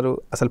చేస్తున్నారు?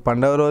 అసలు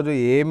పండుగ రోజు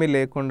ఏమీ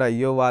లేకుండా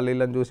అయ్యో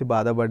వాళ్ళని చూసి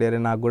బాధపడారు,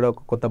 నాకు కూడా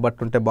ఒక కొత్త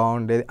బట్ట ఉంటే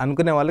బాగుండేది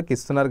అనుకునే వాళ్ళకి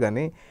ఇస్తున్నారు.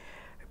 కానీ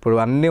ఇప్పుడు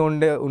అన్నీ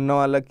ఉన్న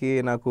వాళ్ళకి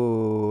నాకు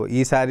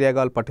ఈ శారీయే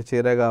కావాలి, పట్టు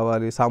చీర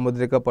కావాలి,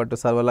 సాముద్రిక పట్టు,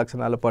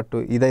 సర్వలక్షణాల పట్టు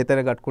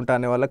ఇదైతేనే కట్టుకుంటా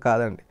అనే వాళ్ళకి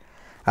కాదండి.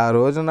 ఆ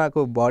రోజు నాకు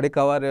బాడీ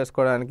కవర్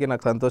చేసుకోవడానికి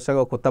నాకు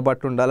సంతోషంగా కొత్త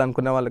బట్ట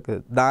ఉండాలనుకునే వాళ్ళకి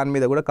దాని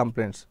మీద కూడా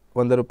కంప్లైంట్స్.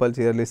 100 రూపాయలు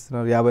చీరలు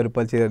ఇస్తున్నారు, 50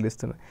 రూపాయలు చీరలు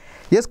ఇస్తున్నారు.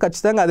 ఎస్,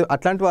 ఖచ్చితంగా అది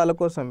అట్లాంటి వాళ్ళ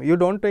కోసం. You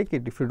don't take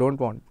it if you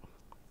don't want,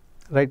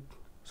 right?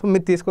 So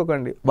మీరు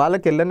తీసుకోకండి,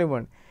 వాళ్ళకి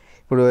వెళ్ళనివ్వండి.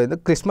 ఇప్పుడు ఏదో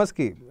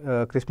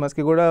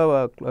క్రిస్మస్కి కూడా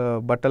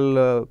బట్టలు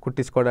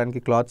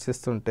కుట్టించుకోవడానికి క్లాత్స్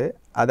ఇస్తుంటే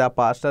అది ఆ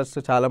పాస్టర్స్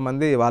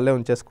చాలామంది వాళ్ళే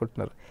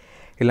ఉంచేసుకుంటున్నారు.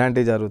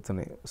 ఇలాంటివి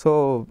జరుగుతున్నాయి. సో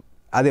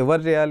అది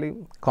ఎవరు చేయాలి?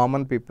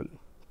 Common people.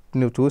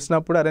 నువ్వు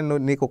చూసినప్పుడు అరే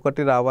నీకు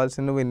ఒకటి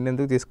రావాల్సింది నువ్వు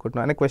ఇన్నెందుకు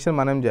తీసుకుంటున్నావు అనే క్వశ్చన్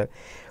మనం చేయాలి.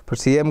 ఇప్పుడు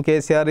సీఎం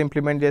కేసీఆర్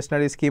ఇంప్లిమెంట్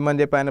చేసినాడు ఈ స్కీమ్ అని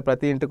చెప్పి ఆయన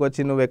ప్రతి ఇంటికి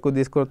వచ్చి నువ్వు ఎక్కువ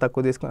తీసుకో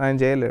తక్కువ తీసుకో ఆయన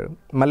చేయలేడు.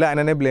 మళ్ళీ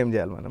ఆయననే బ్లేమ్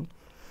చేయాలి మనం.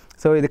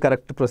 సో ఇది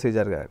కరెక్ట్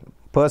ప్రొసీజర్ కాదు.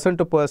 పర్సన్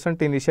టు పర్సన్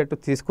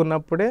ఇనిషియేటివ్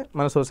తీసుకున్నప్పుడే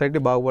మన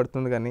సొసైటీ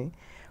బాగుపడుతుంది. కానీ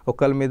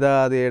ఒకళ్ళ మీద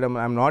అది వేయడం,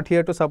 I'm not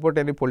here to support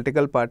any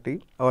political party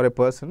or A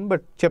person,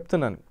 but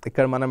చెప్తున్నాను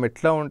ఇక్కడ మనం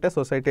ఎట్లా ఉంటే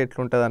సొసైటీ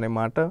ఎట్లుంటుంది అనే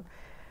మాట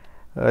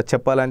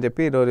చెప్పాలని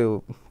చెప్పి ఈరోజు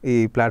ఈ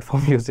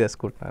ప్లాట్ఫామ్ యూజ్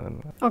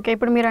చేసుకుంటున్నాను. ఓకే,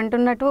 ఇప్పుడు మీరు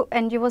అంటున్నట్టు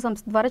NGO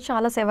సంస్థ ద్వారా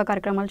చాలా సేవా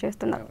కార్యక్రమాలు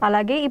చేస్తున్నారు.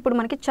 అలాగే ఇప్పుడు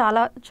మనకి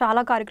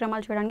చాలా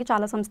కార్యక్రమాలు చేయడానికి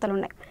చాలా సంస్థలు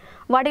ఉన్నాయి.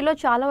 వాటిలో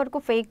చాలా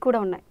వరకు ఫేక్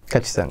కూడా ఉన్నాయి.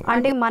 ఖచ్చితంగా.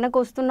 అంటే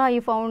మనకు వస్తున్న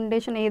ఈ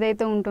ఫౌండేషన్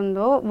ఏదైతే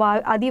ఉంటుందో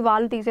అది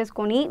వాళ్ళు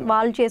తీసేసుకొని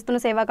వాళ్ళు చేస్తున్న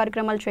సేవా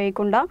కార్యక్రమాలు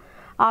చేయకుండా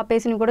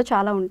ఆపేసినవి కూడా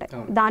చాలా ఉంటాయి.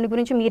 దాని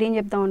గురించి మీరేం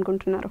చెప్దాం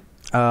అనుకుంటున్నారు?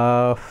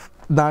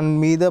 దాని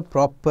మీద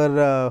ప్రాపర్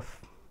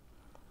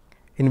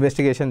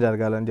ఇన్వెస్టిగేషన్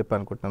జరగాలని చెప్పి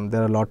అనుకుంటున్నాం.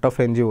 There are lot of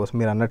NGOs.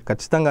 మీరు అన్నట్టు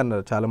ఖచ్చితంగా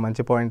అన్నారు, చాలా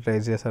మంచి పాయింట్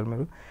రైజ్ చేశారు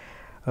మీరు.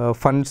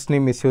 ఫండ్స్ని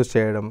మిస్యూజ్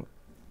చేయడం,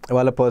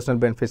 వాళ్ళ పర్సనల్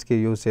బెనిఫిట్స్కి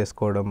యూజ్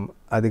చేసుకోవడం,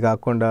 అది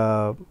కాకుండా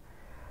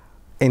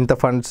ఎంత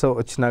ఫండ్స్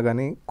వచ్చినా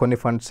కానీ కొన్ని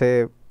ఫండ్సే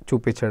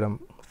చూపించడం,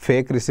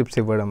 ఫేక్ రిసిప్ట్స్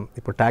ఇవ్వడం.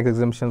 ఇప్పుడు ట్యాక్స్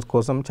ఎగ్జంప్షన్స్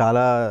కోసం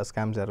చాలా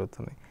స్కామ్స్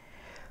జరుగుతున్నాయి.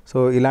 సో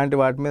ఇలాంటి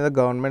వాటి మీద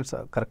గవర్నమెంట్స్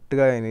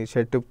కరెక్ట్గా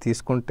ఇనిషియేటివ్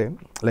తీసుకుంటే,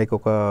 లైక్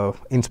ఒక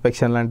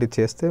ఇన్స్పెక్షన్ లాంటివి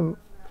చేస్తే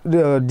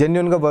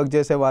జెన్యున్గా వర్క్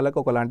చేసే వాళ్ళకి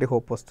ఒకలాంటి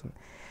హోప్ వస్తుంది.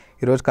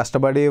 ఈరోజు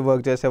కష్టపడి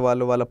వర్క్ చేసే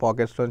వాళ్ళు వాళ్ళ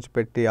పాకెట్స్లోంచి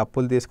పెట్టి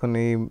అప్పులు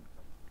తీసుకుని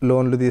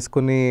లోన్లు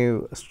తీసుకుని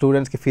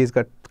స్టూడెంట్స్కి ఫీజు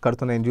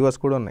కడుతున్న NGOs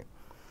కూడా ఉన్నాయి.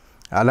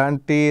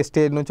 అలాంటి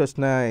స్టేజ్ నుంచి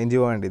వచ్చిన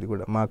NGO అండి ఇది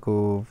కూడా. మాకు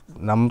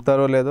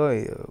నమ్ముతారో లేదో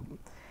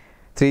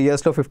 3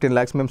 yearsలో 15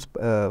 lakhs మేము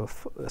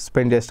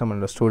స్పెండ్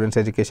చేస్తామండి స్టూడెంట్స్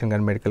ఎడ్యుకేషన్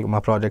కానీ మెడికల్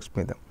మా ప్రాజెక్ట్స్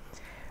మీద.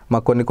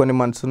 మాకు కొన్ని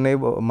మంత్స్ ఉన్నాయి,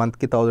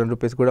 మంత్కి 1000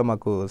 రూపీస్ కూడా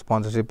మాకు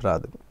స్పాన్సర్షిప్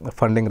రాదు,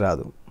 ఫండింగ్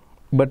రాదు.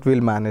 But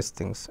will manage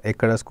things.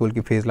 ఎక్కడ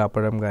స్కూల్కి ఫీజులు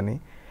ఆపడం కానీ,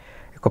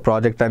 ఒక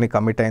ప్రాజెక్ట్ అని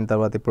కమిట్ అయిన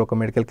తర్వాత ఇప్పుడు ఒక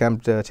మెడికల్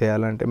క్యాంప్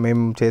చేయాలంటే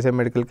మేము చేసే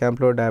మెడికల్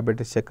క్యాంప్లో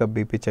diabetes checkup,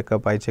 BP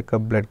checkup, eye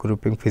checkup, blood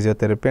grouping,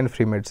 physiotherapy and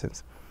free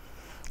medicines.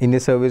 ఇన్ని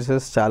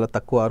సర్వీసెస్ చాలా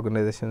తక్కువ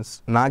ఆర్గనైజేషన్స్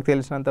నాకు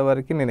తెలిసినంత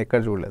వరకు నేను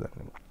ఎక్కడ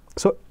చూడలేదండి.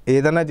 సో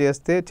ఏదైనా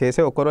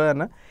చేసే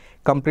ఒకరోజైనా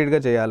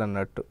కంప్లీట్గా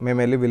చేయాలన్నట్టు మేము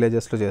వెళ్ళి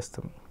విలేజెస్లో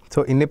చేస్తాం. సో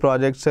ఇన్ని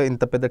ప్రాజెక్ట్స్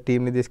ఇంత పెద్ద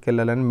టీమ్ని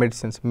తీసుకెళ్ళాలని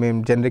మెడిసిన్స్ మేము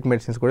జనరిక్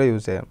మెడిసిన్స్ కూడా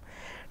యూజ్ చేయం.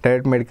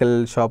 డైరెక్ట్ మెడికల్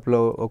షాప్లో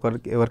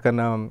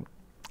ఎవరికైనా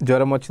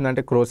జ్వరం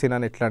వచ్చిందంటే క్రోసిన్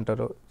అని ఎట్లా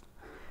అంటారో,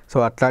 సో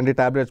అట్లాంటి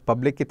ట్యాబ్లెట్స్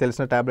పబ్లిక్కి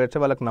తెలిసిన ట్యాబ్లెట్స్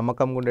వాళ్ళకి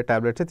నమ్మకంగా ఉండే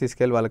ట్యాబ్లెట్స్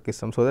తీసుకెళ్ళి వాళ్ళకి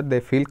ఇస్తాం. So that they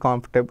feel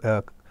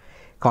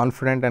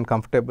confident and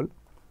comfortable.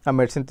 ఆ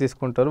మెడిసిన్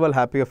తీసుకుంటారు, వాళ్ళు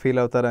హ్యాపీగా ఫీల్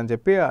అవుతారు అని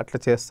చెప్పి అట్లా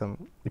చేస్తాం.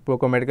 ఇప్పుడు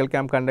ఒక మెడికల్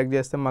క్యాంప్ కండక్ట్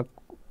చేస్తే మాకు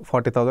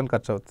 40,000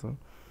 ఖర్చు అవుతుంది.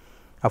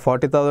 ఆ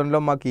 40,000లో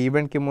మాకు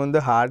ఈవెంట్కి ముందు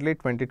హార్డ్లీ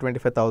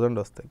 20-25,000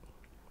 వస్తాయి.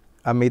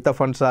 ఆ మిగతా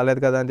ఫండ్స్ రాలేదు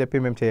కదా అని చెప్పి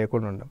మేము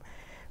చేయకుండా ఉంటాం.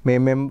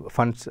 మేము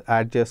ఫండ్స్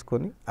యాడ్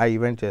చేసుకొని ఆ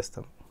ఈవెంట్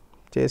చేస్తాం.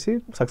 చేసి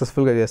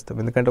సక్సెస్ఫుల్గా చేస్తాం.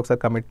 ఎందుకంటే ఒకసారి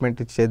కమిట్మెంట్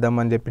ఇచ్చి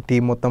చేద్దామని చెప్పి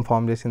టీం మొత్తం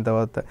ఫామ్ చేసిన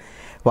తర్వాత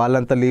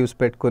వాళ్ళంతా లీవ్స్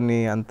పెట్టుకుని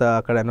అంతా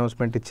అక్కడ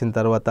అనౌన్స్మెంట్ ఇచ్చిన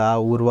తర్వాత ఆ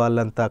ఊరు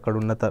వాళ్ళంతా అక్కడ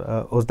ఉన్న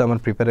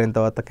వస్తామని ప్రిపేర్ అయిన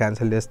తర్వాత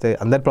క్యాన్సిల్ చేస్తే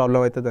అందరి ప్రాబ్లం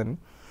అవుతుందని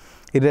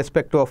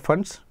ఇర్రెస్పెక్టివ్ ఆఫ్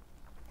ఫండ్స్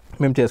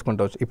మేము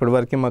చేసుకుంటావచ్చు.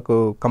 ఇప్పటివరకు మాకు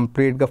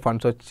కంప్లీట్గా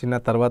ఫండ్స్ వచ్చిన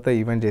తర్వాత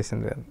ఈవెంట్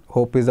చేసింది కానీ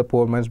hope is the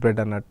pour man's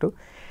bread అన్నట్టు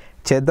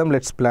చేద్దాం,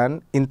 లెట్స్ ప్లాన్.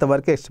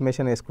 ఇంతవరకు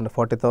ఎస్టిమేషన్ వేసుకుంటాం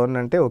 40,000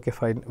 అంటే ఓకే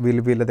ఫైన్,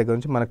 వీళ్ళ దగ్గర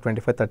నుంచి మనకు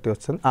 25-30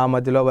 వస్తుంది, ఆ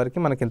మధ్యలో వరకు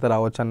మనకి ఇంత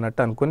రావచ్చు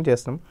అన్నట్టు అనుకుని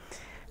చేస్తాం.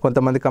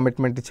 కొంతమంది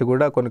కమిట్మెంట్ ఇచ్చి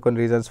కూడా కొన్ని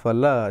రీజన్స్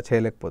వల్ల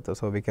చేయలేకపోతారు.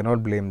 So we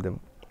cannot blame them.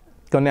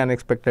 కొన్ని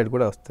అన్ఎక్స్పెక్టెడ్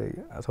కూడా వస్తాయి.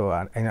 సో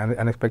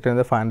అన్ఎక్స్పెక్టెడ్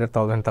అయితే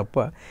 500,000 తప్ప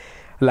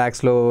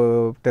ల్యాక్స్లో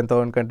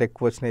 10,000 కంటే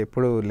ఎక్కువ వచ్చినాయి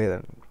ఎప్పుడు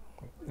లేదండి.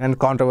 అండ్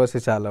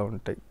కాంట్రవర్సీ చాలా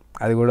ఉంటాయి,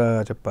 అది కూడా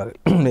చెప్పాలి.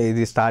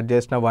 ఇది స్టార్ట్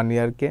చేసిన 1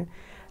 ఇయర్కే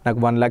నాకు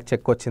 1 lakh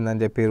చెక్ వచ్చిందని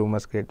చెప్పి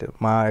రూమర్స్ క్రియేట్.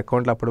 మా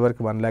అకౌంట్లో అప్పటి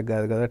వరకు 1 lakh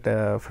కాదు కదా,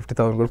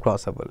 50,000 కూడా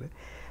క్రాస్ అవ్వాలి.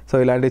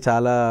 సో ఇలాంటివి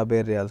చాలా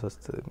బేర్ చేయాల్సి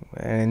వస్తుంది.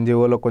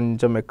 ఎన్జిఓలో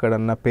కొంచెం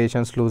ఎక్కడన్నా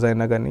పేషెన్స్ లూజ్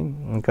అయినా కానీ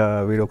ఇంకా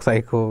వీడు ఒక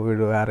సైకో,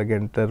 వీడు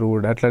యారగెంట్,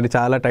 రూడ్ అట్లాంటి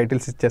చాలా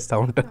టైటిల్స్ ఇచ్చేస్తూ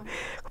ఉంటారు.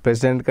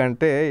 ప్రెసిడెంట్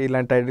కంటే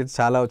ఇలాంటి టైటిల్స్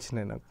చాలా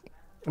వచ్చినాయి నాకు.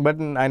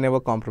 But I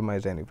never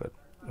compromise anybody.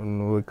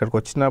 నువ్వు ఇక్కడికి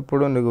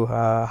వచ్చినప్పుడు నువ్వు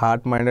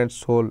హార్ట్, మైండ్ అండ్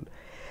సోల్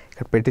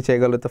ఇక్కడ పెట్టి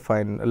చేయగలిగితే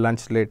ఫైన్.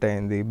 లంచ్ లేట్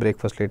అయింది,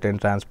 బ్రేక్ఫాస్ట్ లేట్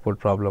అయింది, ట్రాన్స్పోర్ట్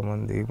ప్రాబ్లం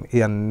ఉంది,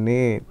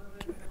 ఇవన్నీ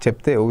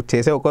చెప్తే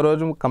చేసే ఒక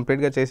రోజు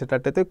కంప్లీట్గా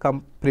చేసేటట్టయితే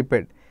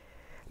ప్రిపేర్డ్.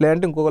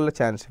 లేదంటే ఇంకొకళ్ళ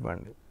ఛాన్స్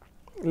ఇవ్వండి,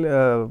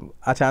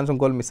 ఆ ఛాన్స్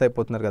ఇంకోళ్ళు మిస్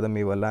అయిపోతున్నారు కదా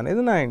మీ వల్ల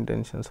అనేది నా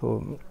ఇంటెన్షన్. సో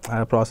ఆ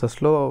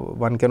ప్రాసెస్లో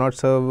one cannot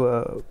serve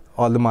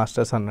all the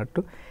masters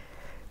అన్నట్టు.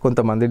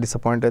 కొంతమంది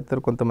డిసప్పాయింట్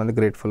అవుతారు, కొంతమంది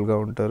గ్రేట్ఫుల్గా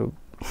ఉంటారు.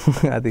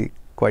 అది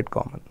క్వైట్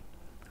కామన్.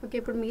 ఓకే,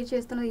 ఇప్పుడు మీరు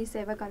చేస్తున్న ఈ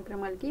సేవా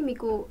కార్యక్రమాలకి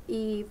మీకు ఈ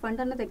ఫండ్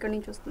అన్నది ఎక్కడి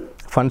నుంచి వస్తుంది?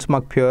 ఫండ్స్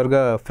మాకు ప్యూర్గా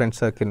ఫ్రెండ్స్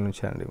సర్కిల్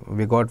నుంచి అండి.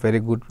 We got very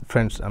good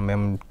friends.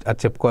 మేము అది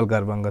చెప్పుకోవాలి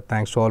గర్వంగా.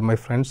 Thanks to all my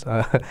friends.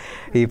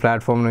 ఈ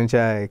ప్లాట్ఫామ్ నుంచి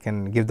I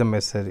can give the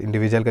message.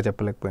 ఇండివిజువల్గా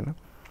చెప్పలేకపోయినా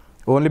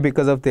only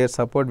because of their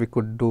support we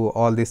could do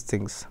all these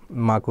things.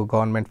 మాకు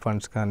గవర్నమెంట్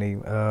ఫండ్స్ కానీ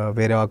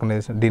వేరే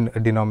ఆర్గనైజేషన్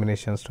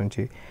డినామినేషన్స్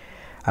నుంచి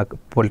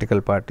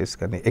పొలిటికల్ పార్టీస్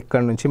కానీ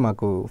ఎక్కడి నుంచి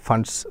మాకు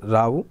ఫండ్స్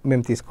రావు,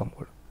 మేము తీసుకోము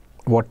కూడా.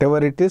 వాట్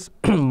ఎవర్ ఇట్ ఈస్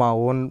మా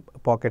ఓన్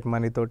పాకెట్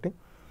మనీ తోటి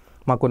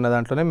మాకున్న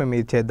దాంట్లోనే మేము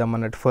ఇది చేద్దాం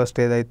అన్నట్టు ఫస్ట్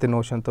ఏదైతే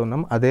నోషన్తో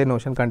ఉన్నాం అదే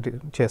నోషన్ కంటిన్యూ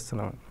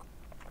చేస్తున్నాం.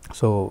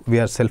 So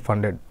we are self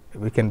funded,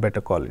 we can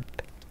better call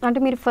it.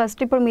 అంటే మీరు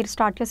ఇప్పుడు మీరు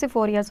స్టార్ట్ చేసి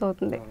 4 years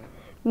అవుతుంది.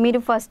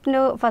 మీరు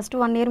ఫస్ట్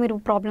 1 year మీరు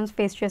ప్రాబ్లమ్స్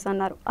ఫేస్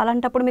చేస్తున్నారు.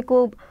 అలాంటప్పుడు మీకు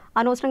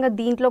అనవసరంగా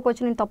దీంట్లోకి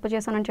వచ్చి నేను తప్పు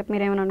చేశానని చెప్పి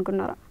మీరు ఏమైనా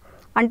అనుకున్నారా?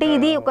 అంటే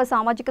ఇది ఒక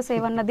సామాజిక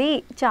సేవ అన్నది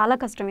చాలా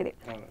కష్టం.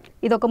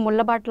 ఇది ఒక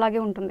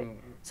ముళ్ళబాట్లాగే ఉంటుంది.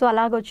 సో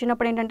అలాగ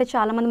వచ్చినప్పుడు ఏంటంటే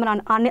చాలామంది మన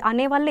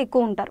అనేవాళ్ళు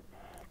ఎక్కువ ఉంటారు.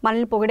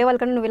 మనల్ని పొగిడే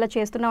వాళ్ళకన్నా నువ్వు ఇలా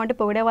చేస్తున్నావు అంటే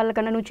పొగిడే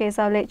వాళ్ళకన్నా నువ్వు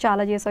చేసావులే,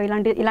 చాలా చేసావు,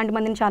 ఇలాంటి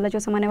మందిని చాలా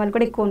చూసాం అనే వాళ్ళు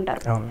కూడా ఎక్కువ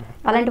ఉంటారు.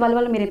 అలాంటి వాళ్ళ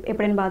వల్ల మీరు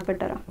ఎప్పుడైనా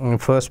బాధపడ్డారా?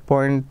 ఫస్ట్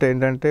పాయింట్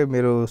ఏంటంటే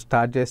మీరు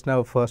స్టార్ట్ చేసిన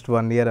ఫస్ట్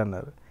 1 year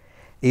అన్నారు.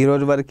 ఈ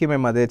రోజు వరకు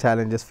మేము అదే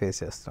ఛాలెంజెస్ ఫేస్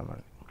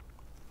చేస్తామండి.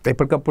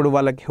 ఎప్పటికప్పుడు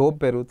వాళ్ళకి హోప్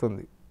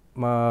పెరుగుతుంది.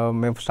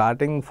 మేము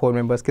స్టార్టింగ్ 4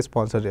 members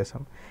స్పాన్సర్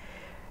చేసాం,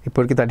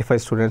 ఇప్పటికి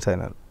 35 స్టూడెంట్స్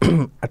అయినారు.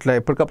 అట్లా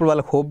ఎప్పటికప్పుడు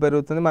వాళ్ళకి హోప్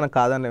పెరుగుతుంది, మనం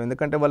కాదనలేము.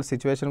 ఎందుకంటే వాళ్ళ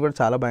సిచ్యువేషన్ కూడా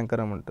చాలా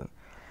భయంకరంగా ఉంటుంది.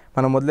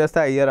 మనం వదిలేస్తే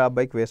ఆ ఇయర్ ఆ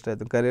అబ్బాయికి వేస్ట్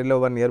అవుతుంది. కెరీర్లో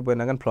 1 year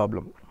పోయినా కానీ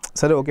ప్రాబ్లం.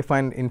 సరే ఓకే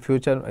ఫైన్, ఇన్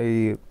ఫ్యూచర్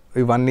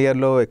ఈ 1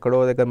 yearలో ఎక్కడో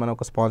దగ్గర మనం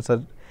ఒక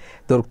స్పాన్సర్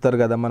దొరుకుతారు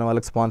కదా, మనం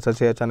వాళ్ళకి స్పాన్సర్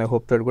చేయొచ్చు అనే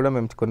హోప్ తోటి కూడా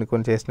మేము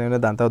కొన్ని చేసినవి.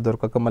 దాని తర్వాత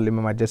దొరకక మళ్ళీ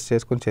మేము అడ్జస్ట్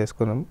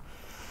చేసుకున్నాం.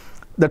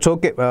 That's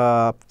okay.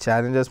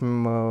 ఛాలెంజెస్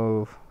మేము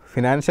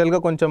ఫినాన్షియల్గా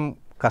కొంచెం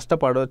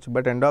కష్టపడవచ్చు,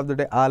 but end of the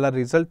day అలా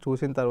రిజల్ట్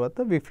చూసిన తర్వాత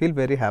we feel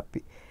very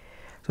happy.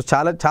 So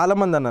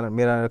చాలామంది అన్నారు,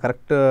 మీరు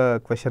కరెక్ట్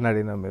క్వశ్చన్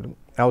అడిగినారు. మీరు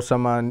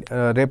అవసరమా,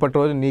 రేపటి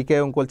రోజు నీకే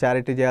ఇంకో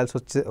చారిటీ చేయాల్సి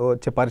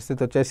వచ్చే పరిస్థితి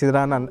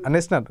వచ్చేసిరా అని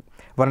అనేసినారు.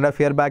 1.5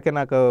 year బ్యాకే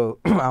నాకు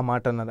ఆ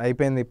మాట అన్నారు.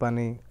 అయిపోయింది ఈ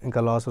పని,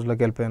 ఇంకా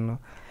లాసెస్లోకి వెళ్ళిపోయాను,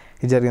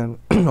 ఇది జరిగింది.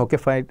 Okay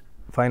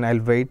fine I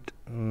will wait,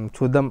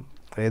 చూద్దాం.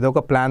 ఏదో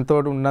ఒక ప్లాన్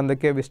తోటి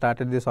ఉన్నందుకే we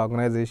started this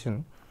organisation.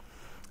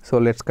 So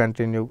let's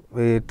continue.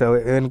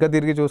 వెనుక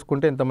తిరిగి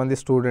చూసుకుంటే ఇంతమంది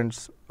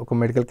స్టూడెంట్స్ ఒక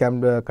మెడికల్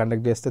క్యాంప్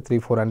కండక్ట్ చేస్తే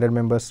 300-400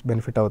 members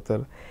బెనిఫిట్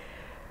అవుతారు.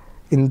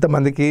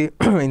 ఇంతమందికి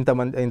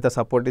ఇంత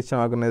సపోర్ట్ ఇచ్చిన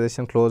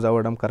ఆర్గనైజేషన్ క్లోజ్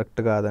అవ్వడం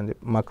కరెక్ట్ కాదని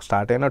చెప్పి మాకు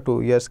స్టార్ట్ అయిన 2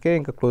 yearsకే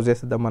ఇంకా క్లోజ్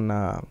చేసేద్దామన్న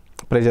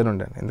ప్రెషర్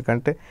ఉండేది.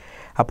 ఎందుకంటే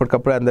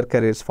అప్పటికప్పుడు అందరు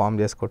కెరీర్స్ ఫామ్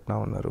చేసుకుంటున్నా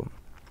ఉన్నారు.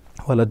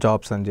 వాళ్ళ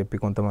జాబ్స్ అని చెప్పి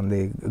కొంతమంది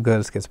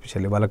గర్ల్స్కి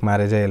ఎస్పెషల్లీ వాళ్ళకి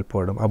మ్యారేజ్ అయ్యి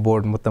వెళ్ళిపోవడం, ఆ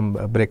బోర్డు మొత్తం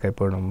బ్రేక్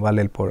అయిపోవడం, వాళ్ళు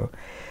వెళ్ళిపోవడం,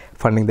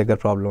 ఫండింగ్ దగ్గర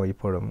ప్రాబ్లం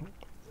అయిపోవడం,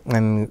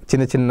 అండ్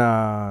చిన్న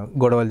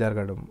గొడవలు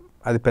జరగడం,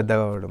 అది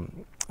పెద్దగా అవ్వడం.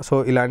 సో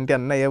ఇలాంటి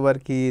అన్న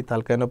ఎవరికి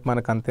తలకాయ నొప్పి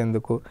మనకు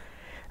అంతెందుకు,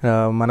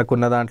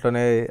 మనకున్న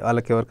దాంట్లోనే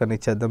వాళ్ళకి ఎవరికైనా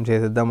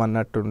చేసేద్దాం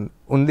అన్నట్టు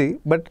ఉంది.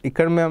 బట్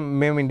ఇక్కడ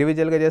మేము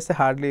ఇండివిజువల్గా చేస్తే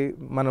హార్డ్లీ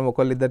మనం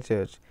ఒకళ్ళిద్దరు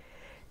చేయొచ్చు.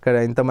 ఇక్కడ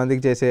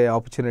ఇంతమందికి చేసే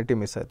ఆపర్చునిటీ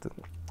మిస్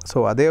అవుతుంది. సో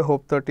అదే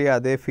హోప్ తోటి,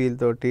 అదే ఫీల్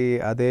తోటి,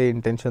 అదే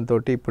ఇంటెన్షన్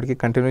తోటి ఇప్పటికీ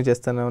కంటిన్యూ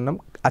చేస్తూనే ఉన్నాం.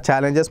 ఆ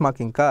ఛాలెంజెస్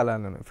మాకు ఇంకా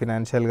అలానే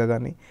ఫినాన్షియల్గా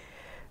కానీ,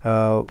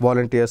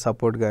 వాలంటీర్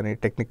సపోర్ట్ కానీ,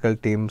 టెక్నికల్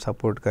టీమ్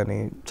సపోర్ట్ కానీ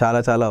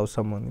చాలా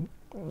అవసరం ఉంది.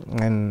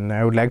 And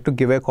I would like to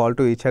give a call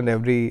to each and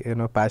every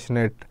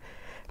passionate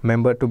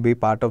member to be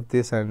part of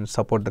this and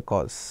support the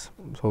cause.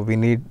 So we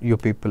need you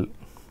people.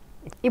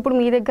 ఇప్పుడు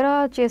మీ దగ్గర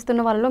చేస్తున్న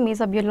వాళ్ళలో మీ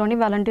సభ్యుల్లోని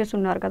volunteers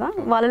ఉన్నారు కదా,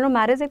 వాళ్ళలో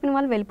మ్యారేజ్ అయిపోయిన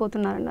వాళ్ళు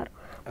వెళ్ళిపోతున్నారు అన్నారు.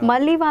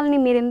 మళ్ళీ వాళ్ళని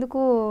మీరు ఎందుకు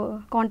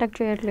కాంటాక్ట్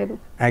చేయట్లేదు?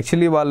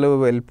 యాక్చువల్లీ వాళ్ళు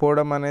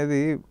వెళ్ళిపోవడం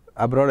అనేది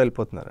అబ్రాడ్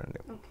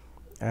వెళ్ళిపోతున్నారండి,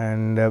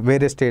 అండ్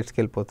వేరే స్టేట్స్కి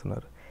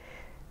వెళ్ళిపోతున్నారు.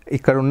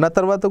 ఇక్కడ ఉన్న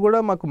తర్వాత కూడా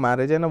మాకు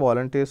మ్యారేజ్ అయిన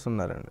వాలంటీర్స్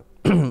ఉన్నారండి.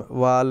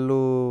 వాళ్ళు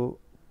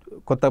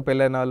కొత్త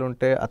పెళ్ళైన వాళ్ళు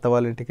ఉంటే అత్త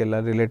వాళ్ళ ఇంటికి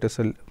వెళ్ళాలి,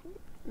 రిలేటివ్స్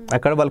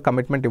అక్కడ వాళ్ళు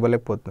కమిట్మెంట్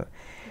ఇవ్వలేకపోతున్నారు.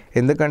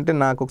 ఎందుకంటే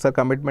నాకు ఒకసారి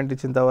కమిట్మెంట్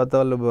ఇచ్చిన తర్వాత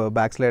వాళ్ళు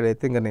బ్యాక్ స్లైడ్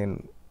అయితే ఇంకా నేను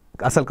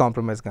అసలు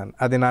కాంప్రమైజ్ కాను.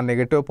 అది నా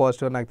నెగిటివ్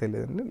పాజిటివ్ నాకు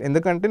తెలియదు.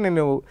 ఎందుకంటే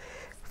నేను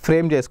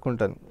ఫ్రేమ్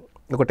చేసుకుంటాను,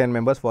 ఒక 10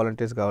 మెంబర్స్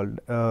వాలంటీర్స్ కావాలి.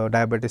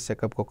 డయాబెటీస్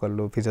చెకప్కి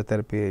ఒకళ్ళు,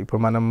 ఫిజియోథెరపీ.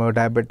 ఇప్పుడు మనం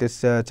డయాబెటీస్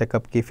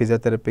చెకప్కి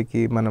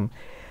ఫిజియోథెరపీకి మనం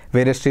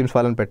వేరే స్ట్రీమ్స్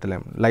వాళ్ళని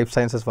పెట్టలేము, లైఫ్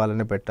సైన్సెస్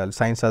వాళ్ళని పెట్టాలి,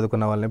 సైన్స్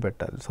చదువుకున్న వాళ్ళని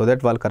పెట్టాలి. సో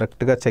దట్ వాళ్ళు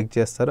కరెక్ట్గా చెక్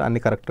చేస్తారు,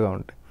 అన్నీ కరెక్ట్గా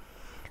ఉంటాయి.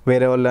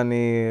 వేరే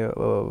వాళ్ళని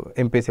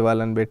ఎంపీసీ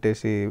వాళ్ళని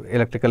పెట్టేసి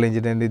ఎలక్ట్రికల్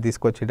ఇంజనీరింగ్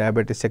తీసుకొచ్చి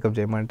డయాబెటీస్ చెకప్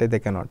చేయమంటే దే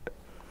కెనాట్.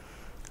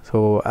 సో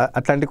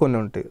అట్లాంటివి కొన్ని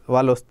ఉంటాయి.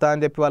 వాళ్ళు వస్తా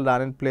అని చెప్పి వాళ్ళు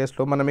రాని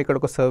ప్లేస్లో మనం ఇక్కడ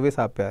ఒక సర్వీస్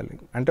ఆపేయాలి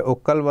అంటే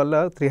ఒక్కళ్ళ వల్ల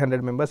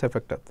 300 మెంబర్స్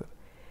ఎఫెక్ట్ అవుతారు.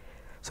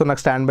 సో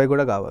నాకు స్టాండ్ బై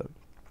కూడా కావాలి.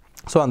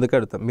 సో అందుకే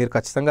అడుగుతాం, మీరు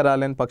ఖచ్చితంగా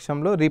రాలేని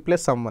పక్షంలో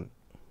రీప్లేస్ సమ్వన్.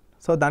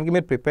 సో దానికి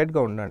మీరు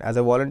ప్రిపేర్డ్గా ఉండండి. యాజ్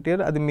అ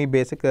వాలంటీర్ అది మీ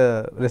బేసిక్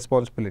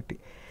రెస్పాన్సిబిలిటీ.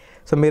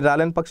 సో మీరు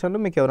రాలేని పక్షంలో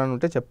మీకు ఎవరైనా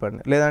ఉంటే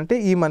చెప్పండి, లేదంటే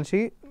ఈ మనిషి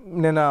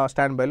నేను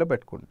స్టాండ్ బైలో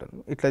పెట్టుకుంటాను.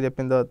 ఇట్లా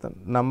చెప్పిన తర్వాత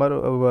నంబర్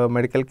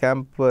మెడికల్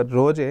క్యాంప్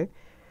రోజే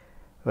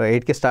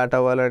 8కి స్టార్ట్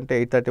అవ్వాలంటే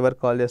 8:30 వరకు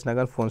కాల్ చేసినా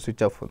కానీ ఫోన్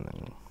స్విచ్ ఆఫ్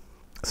ఉందండి.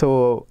 సో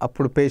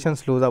అప్పుడు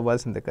పేషెంట్స్ లూజ్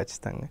అవ్వాల్సిందే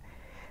ఖచ్చితంగా.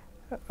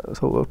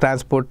 సో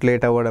ట్రాన్స్పోర్ట్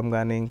లేట్ అవ్వడం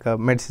కానీ, ఇంకా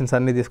మెడిసిన్స్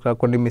అన్నీ తీసుకురా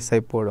కొన్ని మిస్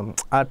అయిపోవడం,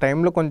 ఆ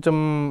టైంలో కొంచెం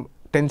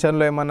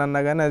టెన్షన్లో ఏమన్నా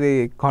అన్నా కానీ అది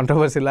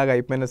కాంట్రవర్సీ లాగా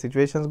అయిపోయిన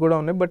సిచ్యువేషన్స్ కూడా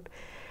ఉన్నాయి. But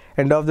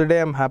end of the day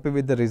I'm happy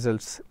with the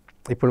results.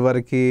 ఇప్పుడు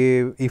వరకు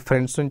ఈ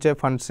ఫ్రెండ్స్ నుంచే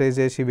ఫండ్స్ రేజ్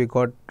చేసి we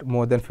got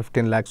more than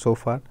 15 lakhs so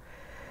far.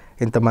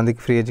 ఇంతమందికి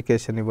ఫ్రీ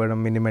ఎడ్యుకేషన్ ఇవ్వడం,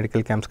 మినీ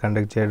మెడికల్ క్యాంప్స్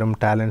కండక్ట్ చేయడం,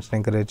 టాలెంట్స్ని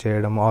ఎంకరేజ్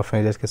చేయడం,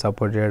 ఆర్ఫనేజెస్కి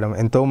సపోర్ట్ చేయడం,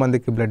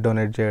 ఎంతోమందికి బ్లడ్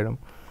డొనేట్ చేయడం,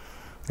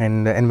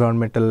 and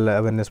environmental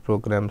awareness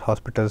programmes,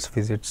 hospitals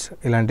visits,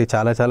 ఇలాంటివి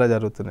చాలా చాలా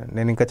జరుగుతున్నాయి.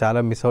 నేను ఇంకా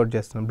చాలా మిస్ అవుట్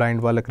చేస్తున్నాను.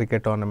 బ్లైండ్ వాళ్ళ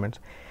క్రికెట్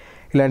టోర్నమెంట్స్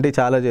ఇలాంటివి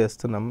చాలా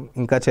చేస్తున్నాం,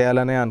 ఇంకా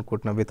చేయాలనే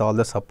అనుకుంటున్నాం విత్ ఆల్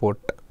ద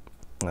సపోర్ట్.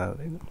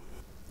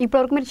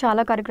 ఇప్పటివరకు మీరు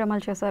చాలా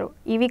కార్యక్రమాలు చేశారు.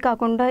 ఇవి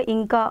కాకుండా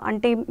ఇంకా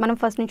అంటే మనం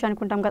ఫస్ట్ నుంచి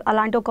అనుకుంటాం కదా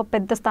అలాంటి ఒక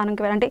పెద్ద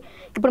స్థానంకి వెళ్ళాలంటే,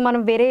 ఇప్పుడు మనం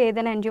వేరే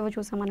ఏదైనా ఎన్జిఓ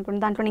చూసాం అనుకోండి,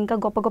 దాంట్లో ఇంకా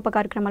గొప్ప గొప్ప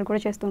కార్యక్రమాలు కూడా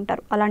చేస్తూ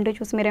ఉంటారు. అలాంటివి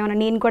చూసి మీరు ఏమైనా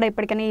నేను కూడా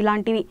ఎప్పటికైనా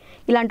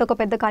ఇలాంటి ఒక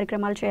పెద్ద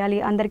కార్యక్రమాలు చేయాలి,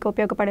 అందరికీ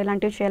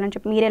ఉపయోగపడేలాంటివి చేయాలని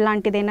చెప్పి మీరు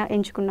ఎలాంటిదైనా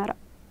ఎంచుకున్నారా?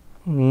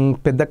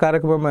 పెద్ద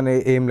కార్యక్రమం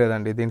అనేది ఏం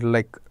లేదండి దీంట్లో.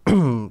 లైక్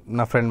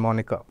నా ఫ్రెండ్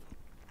మోనికా,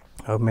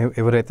 మేము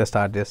ఎవరైతే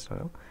స్టార్ట్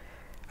చేస్తున్నారో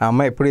ఆ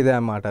అమ్మాయి ఎప్పుడు ఇదే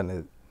అన్నమాట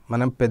అనేది,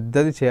 మనం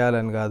పెద్దది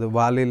చేయాలని కాదు,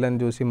 వాళ్ళ ఇళ్ళని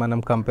చూసి మనం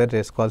కంపేర్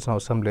చేసుకోవాల్సిన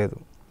అవసరం లేదు.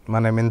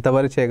 మనం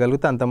ఎంతవరకు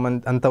చేయగలిగితే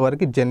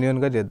అంతవరకు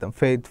జెన్యున్గా చేద్దాం,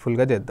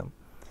 ఫెయిత్ఫుల్గా చేద్దాం.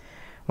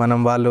 మనం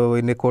వాళ్ళు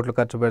ఇన్ని కోట్లు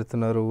ఖర్చు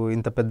పెడుతున్నారు,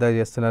 ఇంత పెద్దగా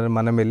చేస్తున్నారు,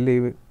 మనం వెళ్ళి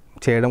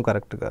చేయడం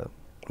కరెక్ట్ కాదు.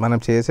 మనం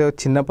చేసే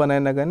చిన్న పని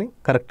అయినా కానీ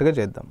కరెక్ట్గా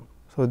చేద్దాం.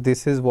 So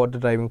this is what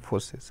the driving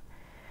forces.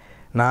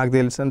 నాకు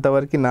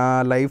తెలిసినంతవరకు నా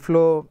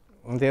లైఫ్లో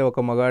అంటే ఒక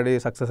మగాడి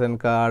సక్సెస్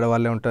వెనుక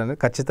ఆడవాళ్ళే ఉంటారని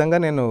ఖచ్చితంగా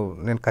నేను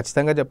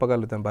ఖచ్చితంగా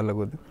చెప్పగలుగుతాను. వాళ్ళ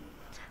గురించి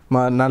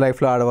నా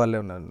లైఫ్లో ఆడవాళ్ళే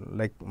ఉన్నారు.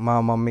 లైక్ మా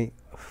మమ్మీ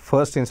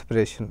ఫస్ట్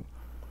ఇన్స్పిరేషన్,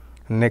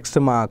 నెక్స్ట్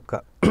మా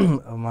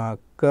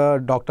అక్క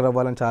డాక్టర్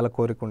అవ్వాలని చాలా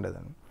కోరిక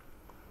ఉండేదాన్ని.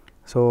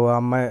 సో ఆ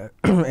అమ్మాయి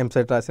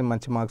ఎంసెట్ రాసి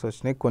మంచి మార్క్స్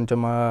వచ్చినాయి.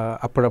 కొంచెం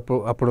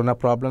అప్పుడున్న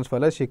ప్రాబ్లమ్స్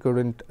వల్ల she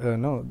couldn't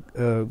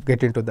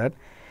get in to that.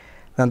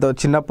 దాంతో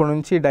చిన్నప్పటి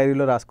నుంచి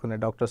డైరీలో రాసుకునే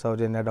డాక్టర్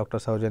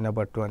సౌజన్య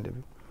భట్టు అని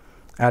చెప్పి.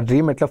 ఆ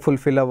డ్రీమ్ ఎట్లా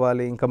ఫుల్ఫిల్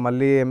అవ్వాలి, ఇంకా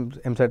మళ్ళీ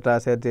ఎంసెట్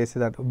రాసి చేసి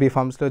దాంట్లో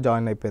బీఫామ్స్లో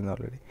జాయిన్ అయిపోయింది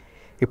ఆల్రెడీ.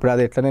 ఇప్పుడు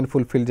అది ఎట్లా నేను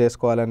ఫుల్ఫిల్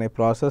చేసుకోవాలనే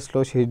ప్రాసెస్లో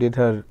షీ డిడ్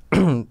హర్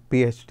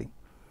పిహెచ్డి,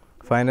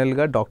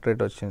 ఫైనల్గా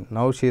డాక్టరేట్ వచ్చింది.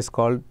 Now she is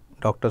called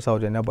doctor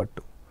Soujanya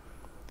Bhattu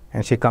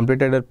and she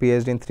completed her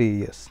PhD in 3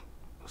 years.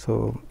 So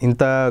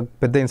ఇంత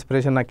పెద్ద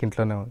ఇన్స్పిరేషన్ నాకు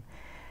ఇంట్లోనే ఉంది.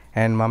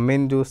 అండ్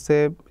మమ్మీని చూస్తే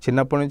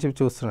చిన్నప్పటి నుంచి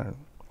చూస్తున్నాను,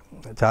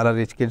 చాలా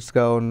రిచ్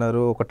కిడ్స్గా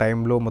ఉన్నారు. ఒక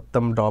టైంలో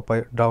మొత్తం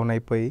డౌన్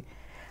అయిపోయి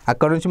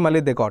అక్కడ నుంచి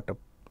మళ్ళీ దే గాట్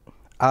అప్.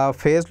 ఆ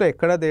ఫేజ్లో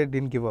ఎక్కడ దే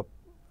డిడ్ంట్ గివ్ అప్.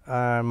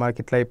 మాకు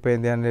ఇట్లా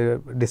అయిపోయింది అని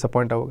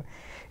డిసప్పాయింట్ అవ్వ.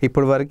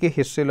 ఇప్పుడు వరకు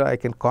హిస్టరీలో ఐ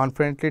కెన్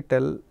కాన్ఫిడెంట్లీ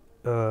టెల్,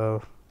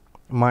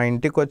 మా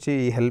ఇంటికి వచ్చి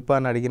ఈ హెల్ప్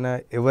అని అడిగిన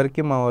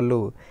ఎవరికి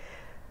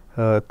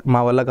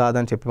మా వల్ల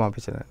కాదని చెప్పి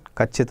పంపించాను.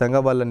 ఖచ్చితంగా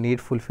వాళ్ళ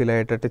నీడ్ ఫుల్ఫిల్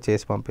అయ్యేటట్టు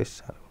చేసి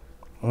పంపిస్తారు.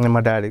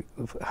 మా డాడీ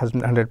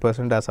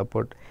 100% ఆ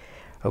సపోర్ట్.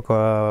 ఒక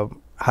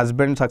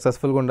హస్బెండ్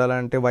సక్సెస్ఫుల్గా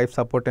ఉండాలంటే వైఫ్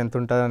సపోర్ట్ ఎంత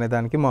ఉంటుంది అనే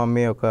దానికి మా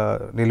మమ్మీ ఒక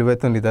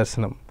నిలువెత్తు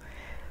నిదర్శనం.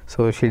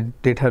 So she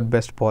did her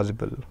best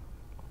possible.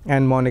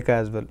 And Monika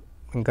as well.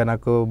 ఇంకా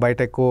నాకు బయట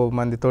ఎక్కువ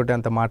మందితోటి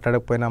అంత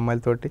మాట్లాడకపోయిన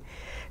అమ్మాయిలతోటి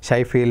షై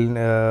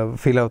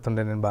ఫీల్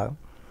అవుతుండే నేను బాగా.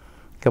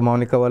 ఇంకా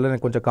మౌనిక వల్ల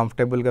నేను కొంచెం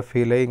కంఫర్టబుల్గా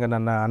ఫీల్ అయ్యి ఇంకా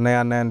నన్ను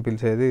అన్నయ్య అని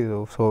పిలిచేది.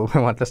 సో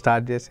మేము అట్లా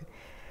స్టార్ట్ చేసి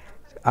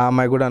ఆ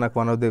అమ్మాయి కూడా నాకు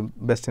one of the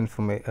best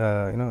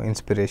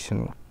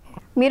inspiration.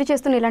 మీరు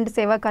చేస్తున్న ఇలాంటి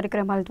సేవా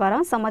కార్యక్రమాల ద్వారా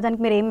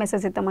సమాజానికి మీరు ఏం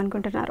మెసేజ్ ఇద్దాం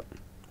అనుకుంటున్నారు?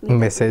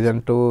 మెసేజ్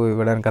అంటూ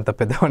ఇవ్వడానికి అంత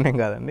పెద్దవానేం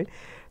కాదండి.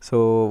 So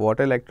what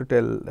I like to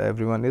tell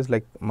everyone is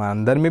like మా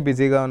అందరిమీ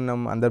బిజీగా ఉన్నాం,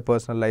 అందరి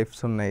పర్సనల్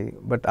లైఫ్స్ ఉన్నాయి.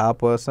 బట్ ఆ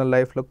పర్సనల్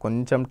లైఫ్లో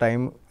కొంచెం టైం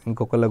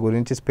ఇంకొకళ్ళ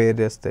గురించి స్పేర్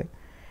చేస్తే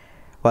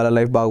వాళ్ళ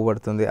లైఫ్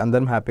బాగుపడుతుంది,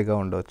 అందరం హ్యాపీగా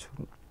ఉండవచ్చు.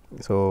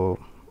 సో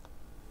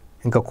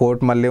ఇంకా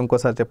కోట్ మళ్ళీ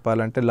ఇంకోసారి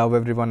చెప్పాలంటే love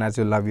everyone as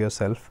you love your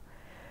self.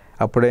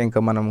 అప్పుడే ఇంకా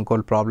మనం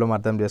ఇంకోటి ప్రాబ్లం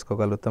అర్థం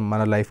చేసుకోగలుగుతాం,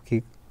 మన లైఫ్కి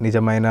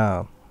నిజమైన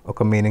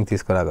ఒక మీనింగ్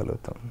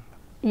తీసుకురాగలుగుతాం.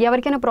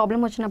 ఎవరికైనా ప్రాబ్లం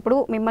వచ్చినప్పుడు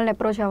మిమ్మల్ని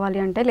అప్రోచ్ అవ్వాలి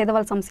అంటే, లేదా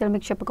వాళ్ళ సమస్యలు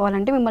మీకు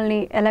చెప్పుకోవాలంటే మిమ్మల్ని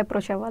ఎలా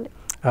అప్రోచ్ అవ్వాలి?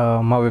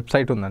 మా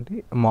వెబ్సైట్ ఉందండి,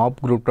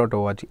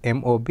 mobgroup.org,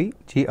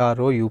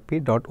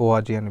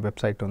 mobgroup.org అనే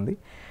వెబ్సైట్ ఉంది.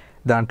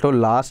 దాంట్లో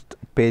లాస్ట్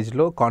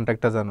పేజ్లో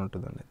కాంటాక్టర్స్ అని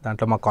ఉంటుందండి.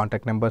 దాంట్లో మా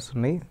కాంటాక్ట్ నెంబర్స్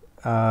ఉన్నాయి.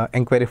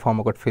 ఎంక్వైరీ ఫామ్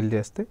ఒకటి ఫిల్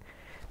చేస్తే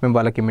మేము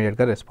వాళ్ళకి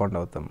ఇమీడియట్గా రెస్పాండ్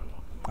అవుతాం.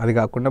 అది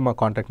కాకుండా మా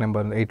కాంటాక్ట్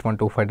నెంబర్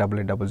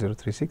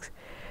 8125880036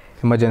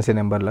 ఎమర్జెన్సీ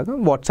నెంబర్ లాగా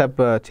వాట్సాప్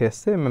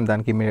చేస్తే మేము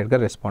దానికి ఇమీడియట్గా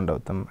రెస్పాండ్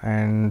అవుతాం.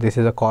 And this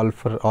is a call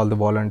for all the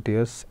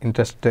volunteers.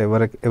 Interest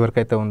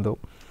ఎవరికైతే ఉందో,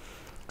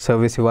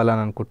 సర్వీస్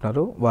ఇవ్వాలని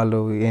అనుకుంటున్నారో వాళ్ళు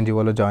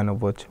ఎన్జిఓలో జాయిన్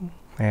అవ్వచ్చు.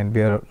 And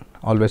we are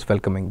always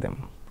welcoming them.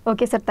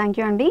 Okay sir, thank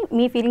you అండి.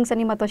 మీ ఫీలింగ్స్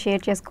అన్ని మాతో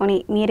షేర్ చేసుకొని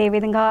మీరు ఏ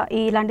విధంగా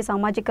ఇలాంటి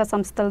సామాజిక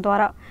సంస్థల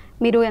ద్వారా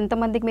మీరు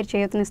ఎంతమందికి మీరు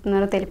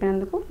చేయూతనిస్తున్నారో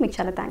తెలిపినందుకు మీకు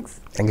చాలా thanks.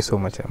 Thank you so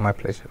much, my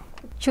pleasure.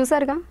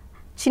 చూసారుగా,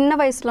 చిన్న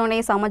వయసులోనే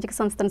సామాజిక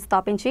సంస్థను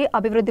స్థాపించి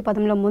అభివృద్ధి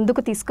పదంలో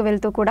ముందుకు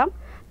తీసుకువెళ్తూ కూడా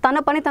తన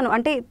పని తను,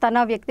 అంటే తన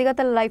వ్యక్తిగత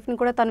లైఫ్ని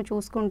కూడా తను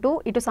చూసుకుంటూ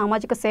ఇటు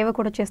సామాజిక సేవ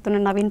కూడా చేస్తున్న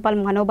నవీన్ పాల్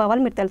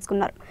మనోభావాలు మీరు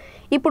తెలుసుకున్నారు.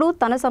 ఇప్పుడు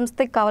తన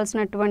సంస్థకి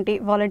కావాల్సినటువంటి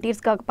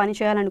వాలంటీర్స్గా పని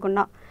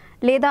చేయాలనుకున్నా,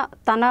 లేదా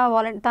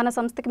తన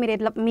సంస్థకి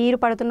మీరు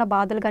పడుతున్న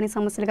బాధలు కానీ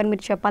సమస్యలు కానీ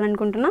మీరు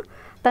చెప్పాలనుకుంటున్నా,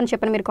 తను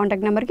చెప్పిన మీరు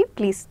కాంటాక్ట్ నెంబర్కి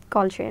ప్లీజ్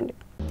కాల్ చేయండి.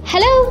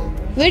 Hello,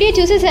 video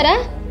చూసేసారా?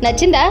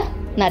 నచ్చిందా?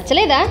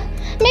 నచ్చలేదా?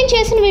 మేము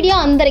చేసిన వీడియో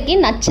అందరికీ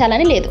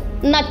నచ్చాలని లేదు,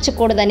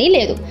 నచ్చకూడదని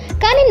లేదు.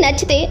 కానీ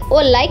నచ్చితే ఓ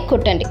లైక్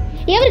కొట్టండి,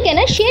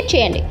 ఎవరికైనా షేర్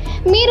చేయండి.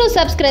 మీరు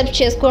సబ్స్క్రైబ్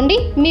చేసుకోండి,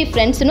 మీ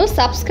ఫ్రెండ్స్ను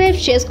సబ్స్క్రైబ్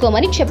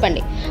చేసుకోమని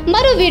చెప్పండి.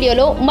 మరో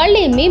వీడియోలో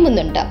మళ్ళీ మీ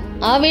ముందుంటాం.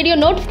 ఆ వీడియో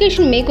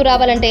నోటిఫికేషన్ మీకు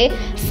రావాలంటే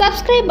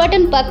సబ్స్క్రైబ్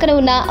బటన్ పక్కన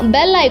ఉన్న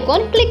బెల్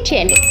ఐకాన్ క్లిక్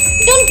చేయండి.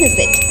 Don't miss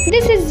it.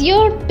 This is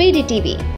your PDTV.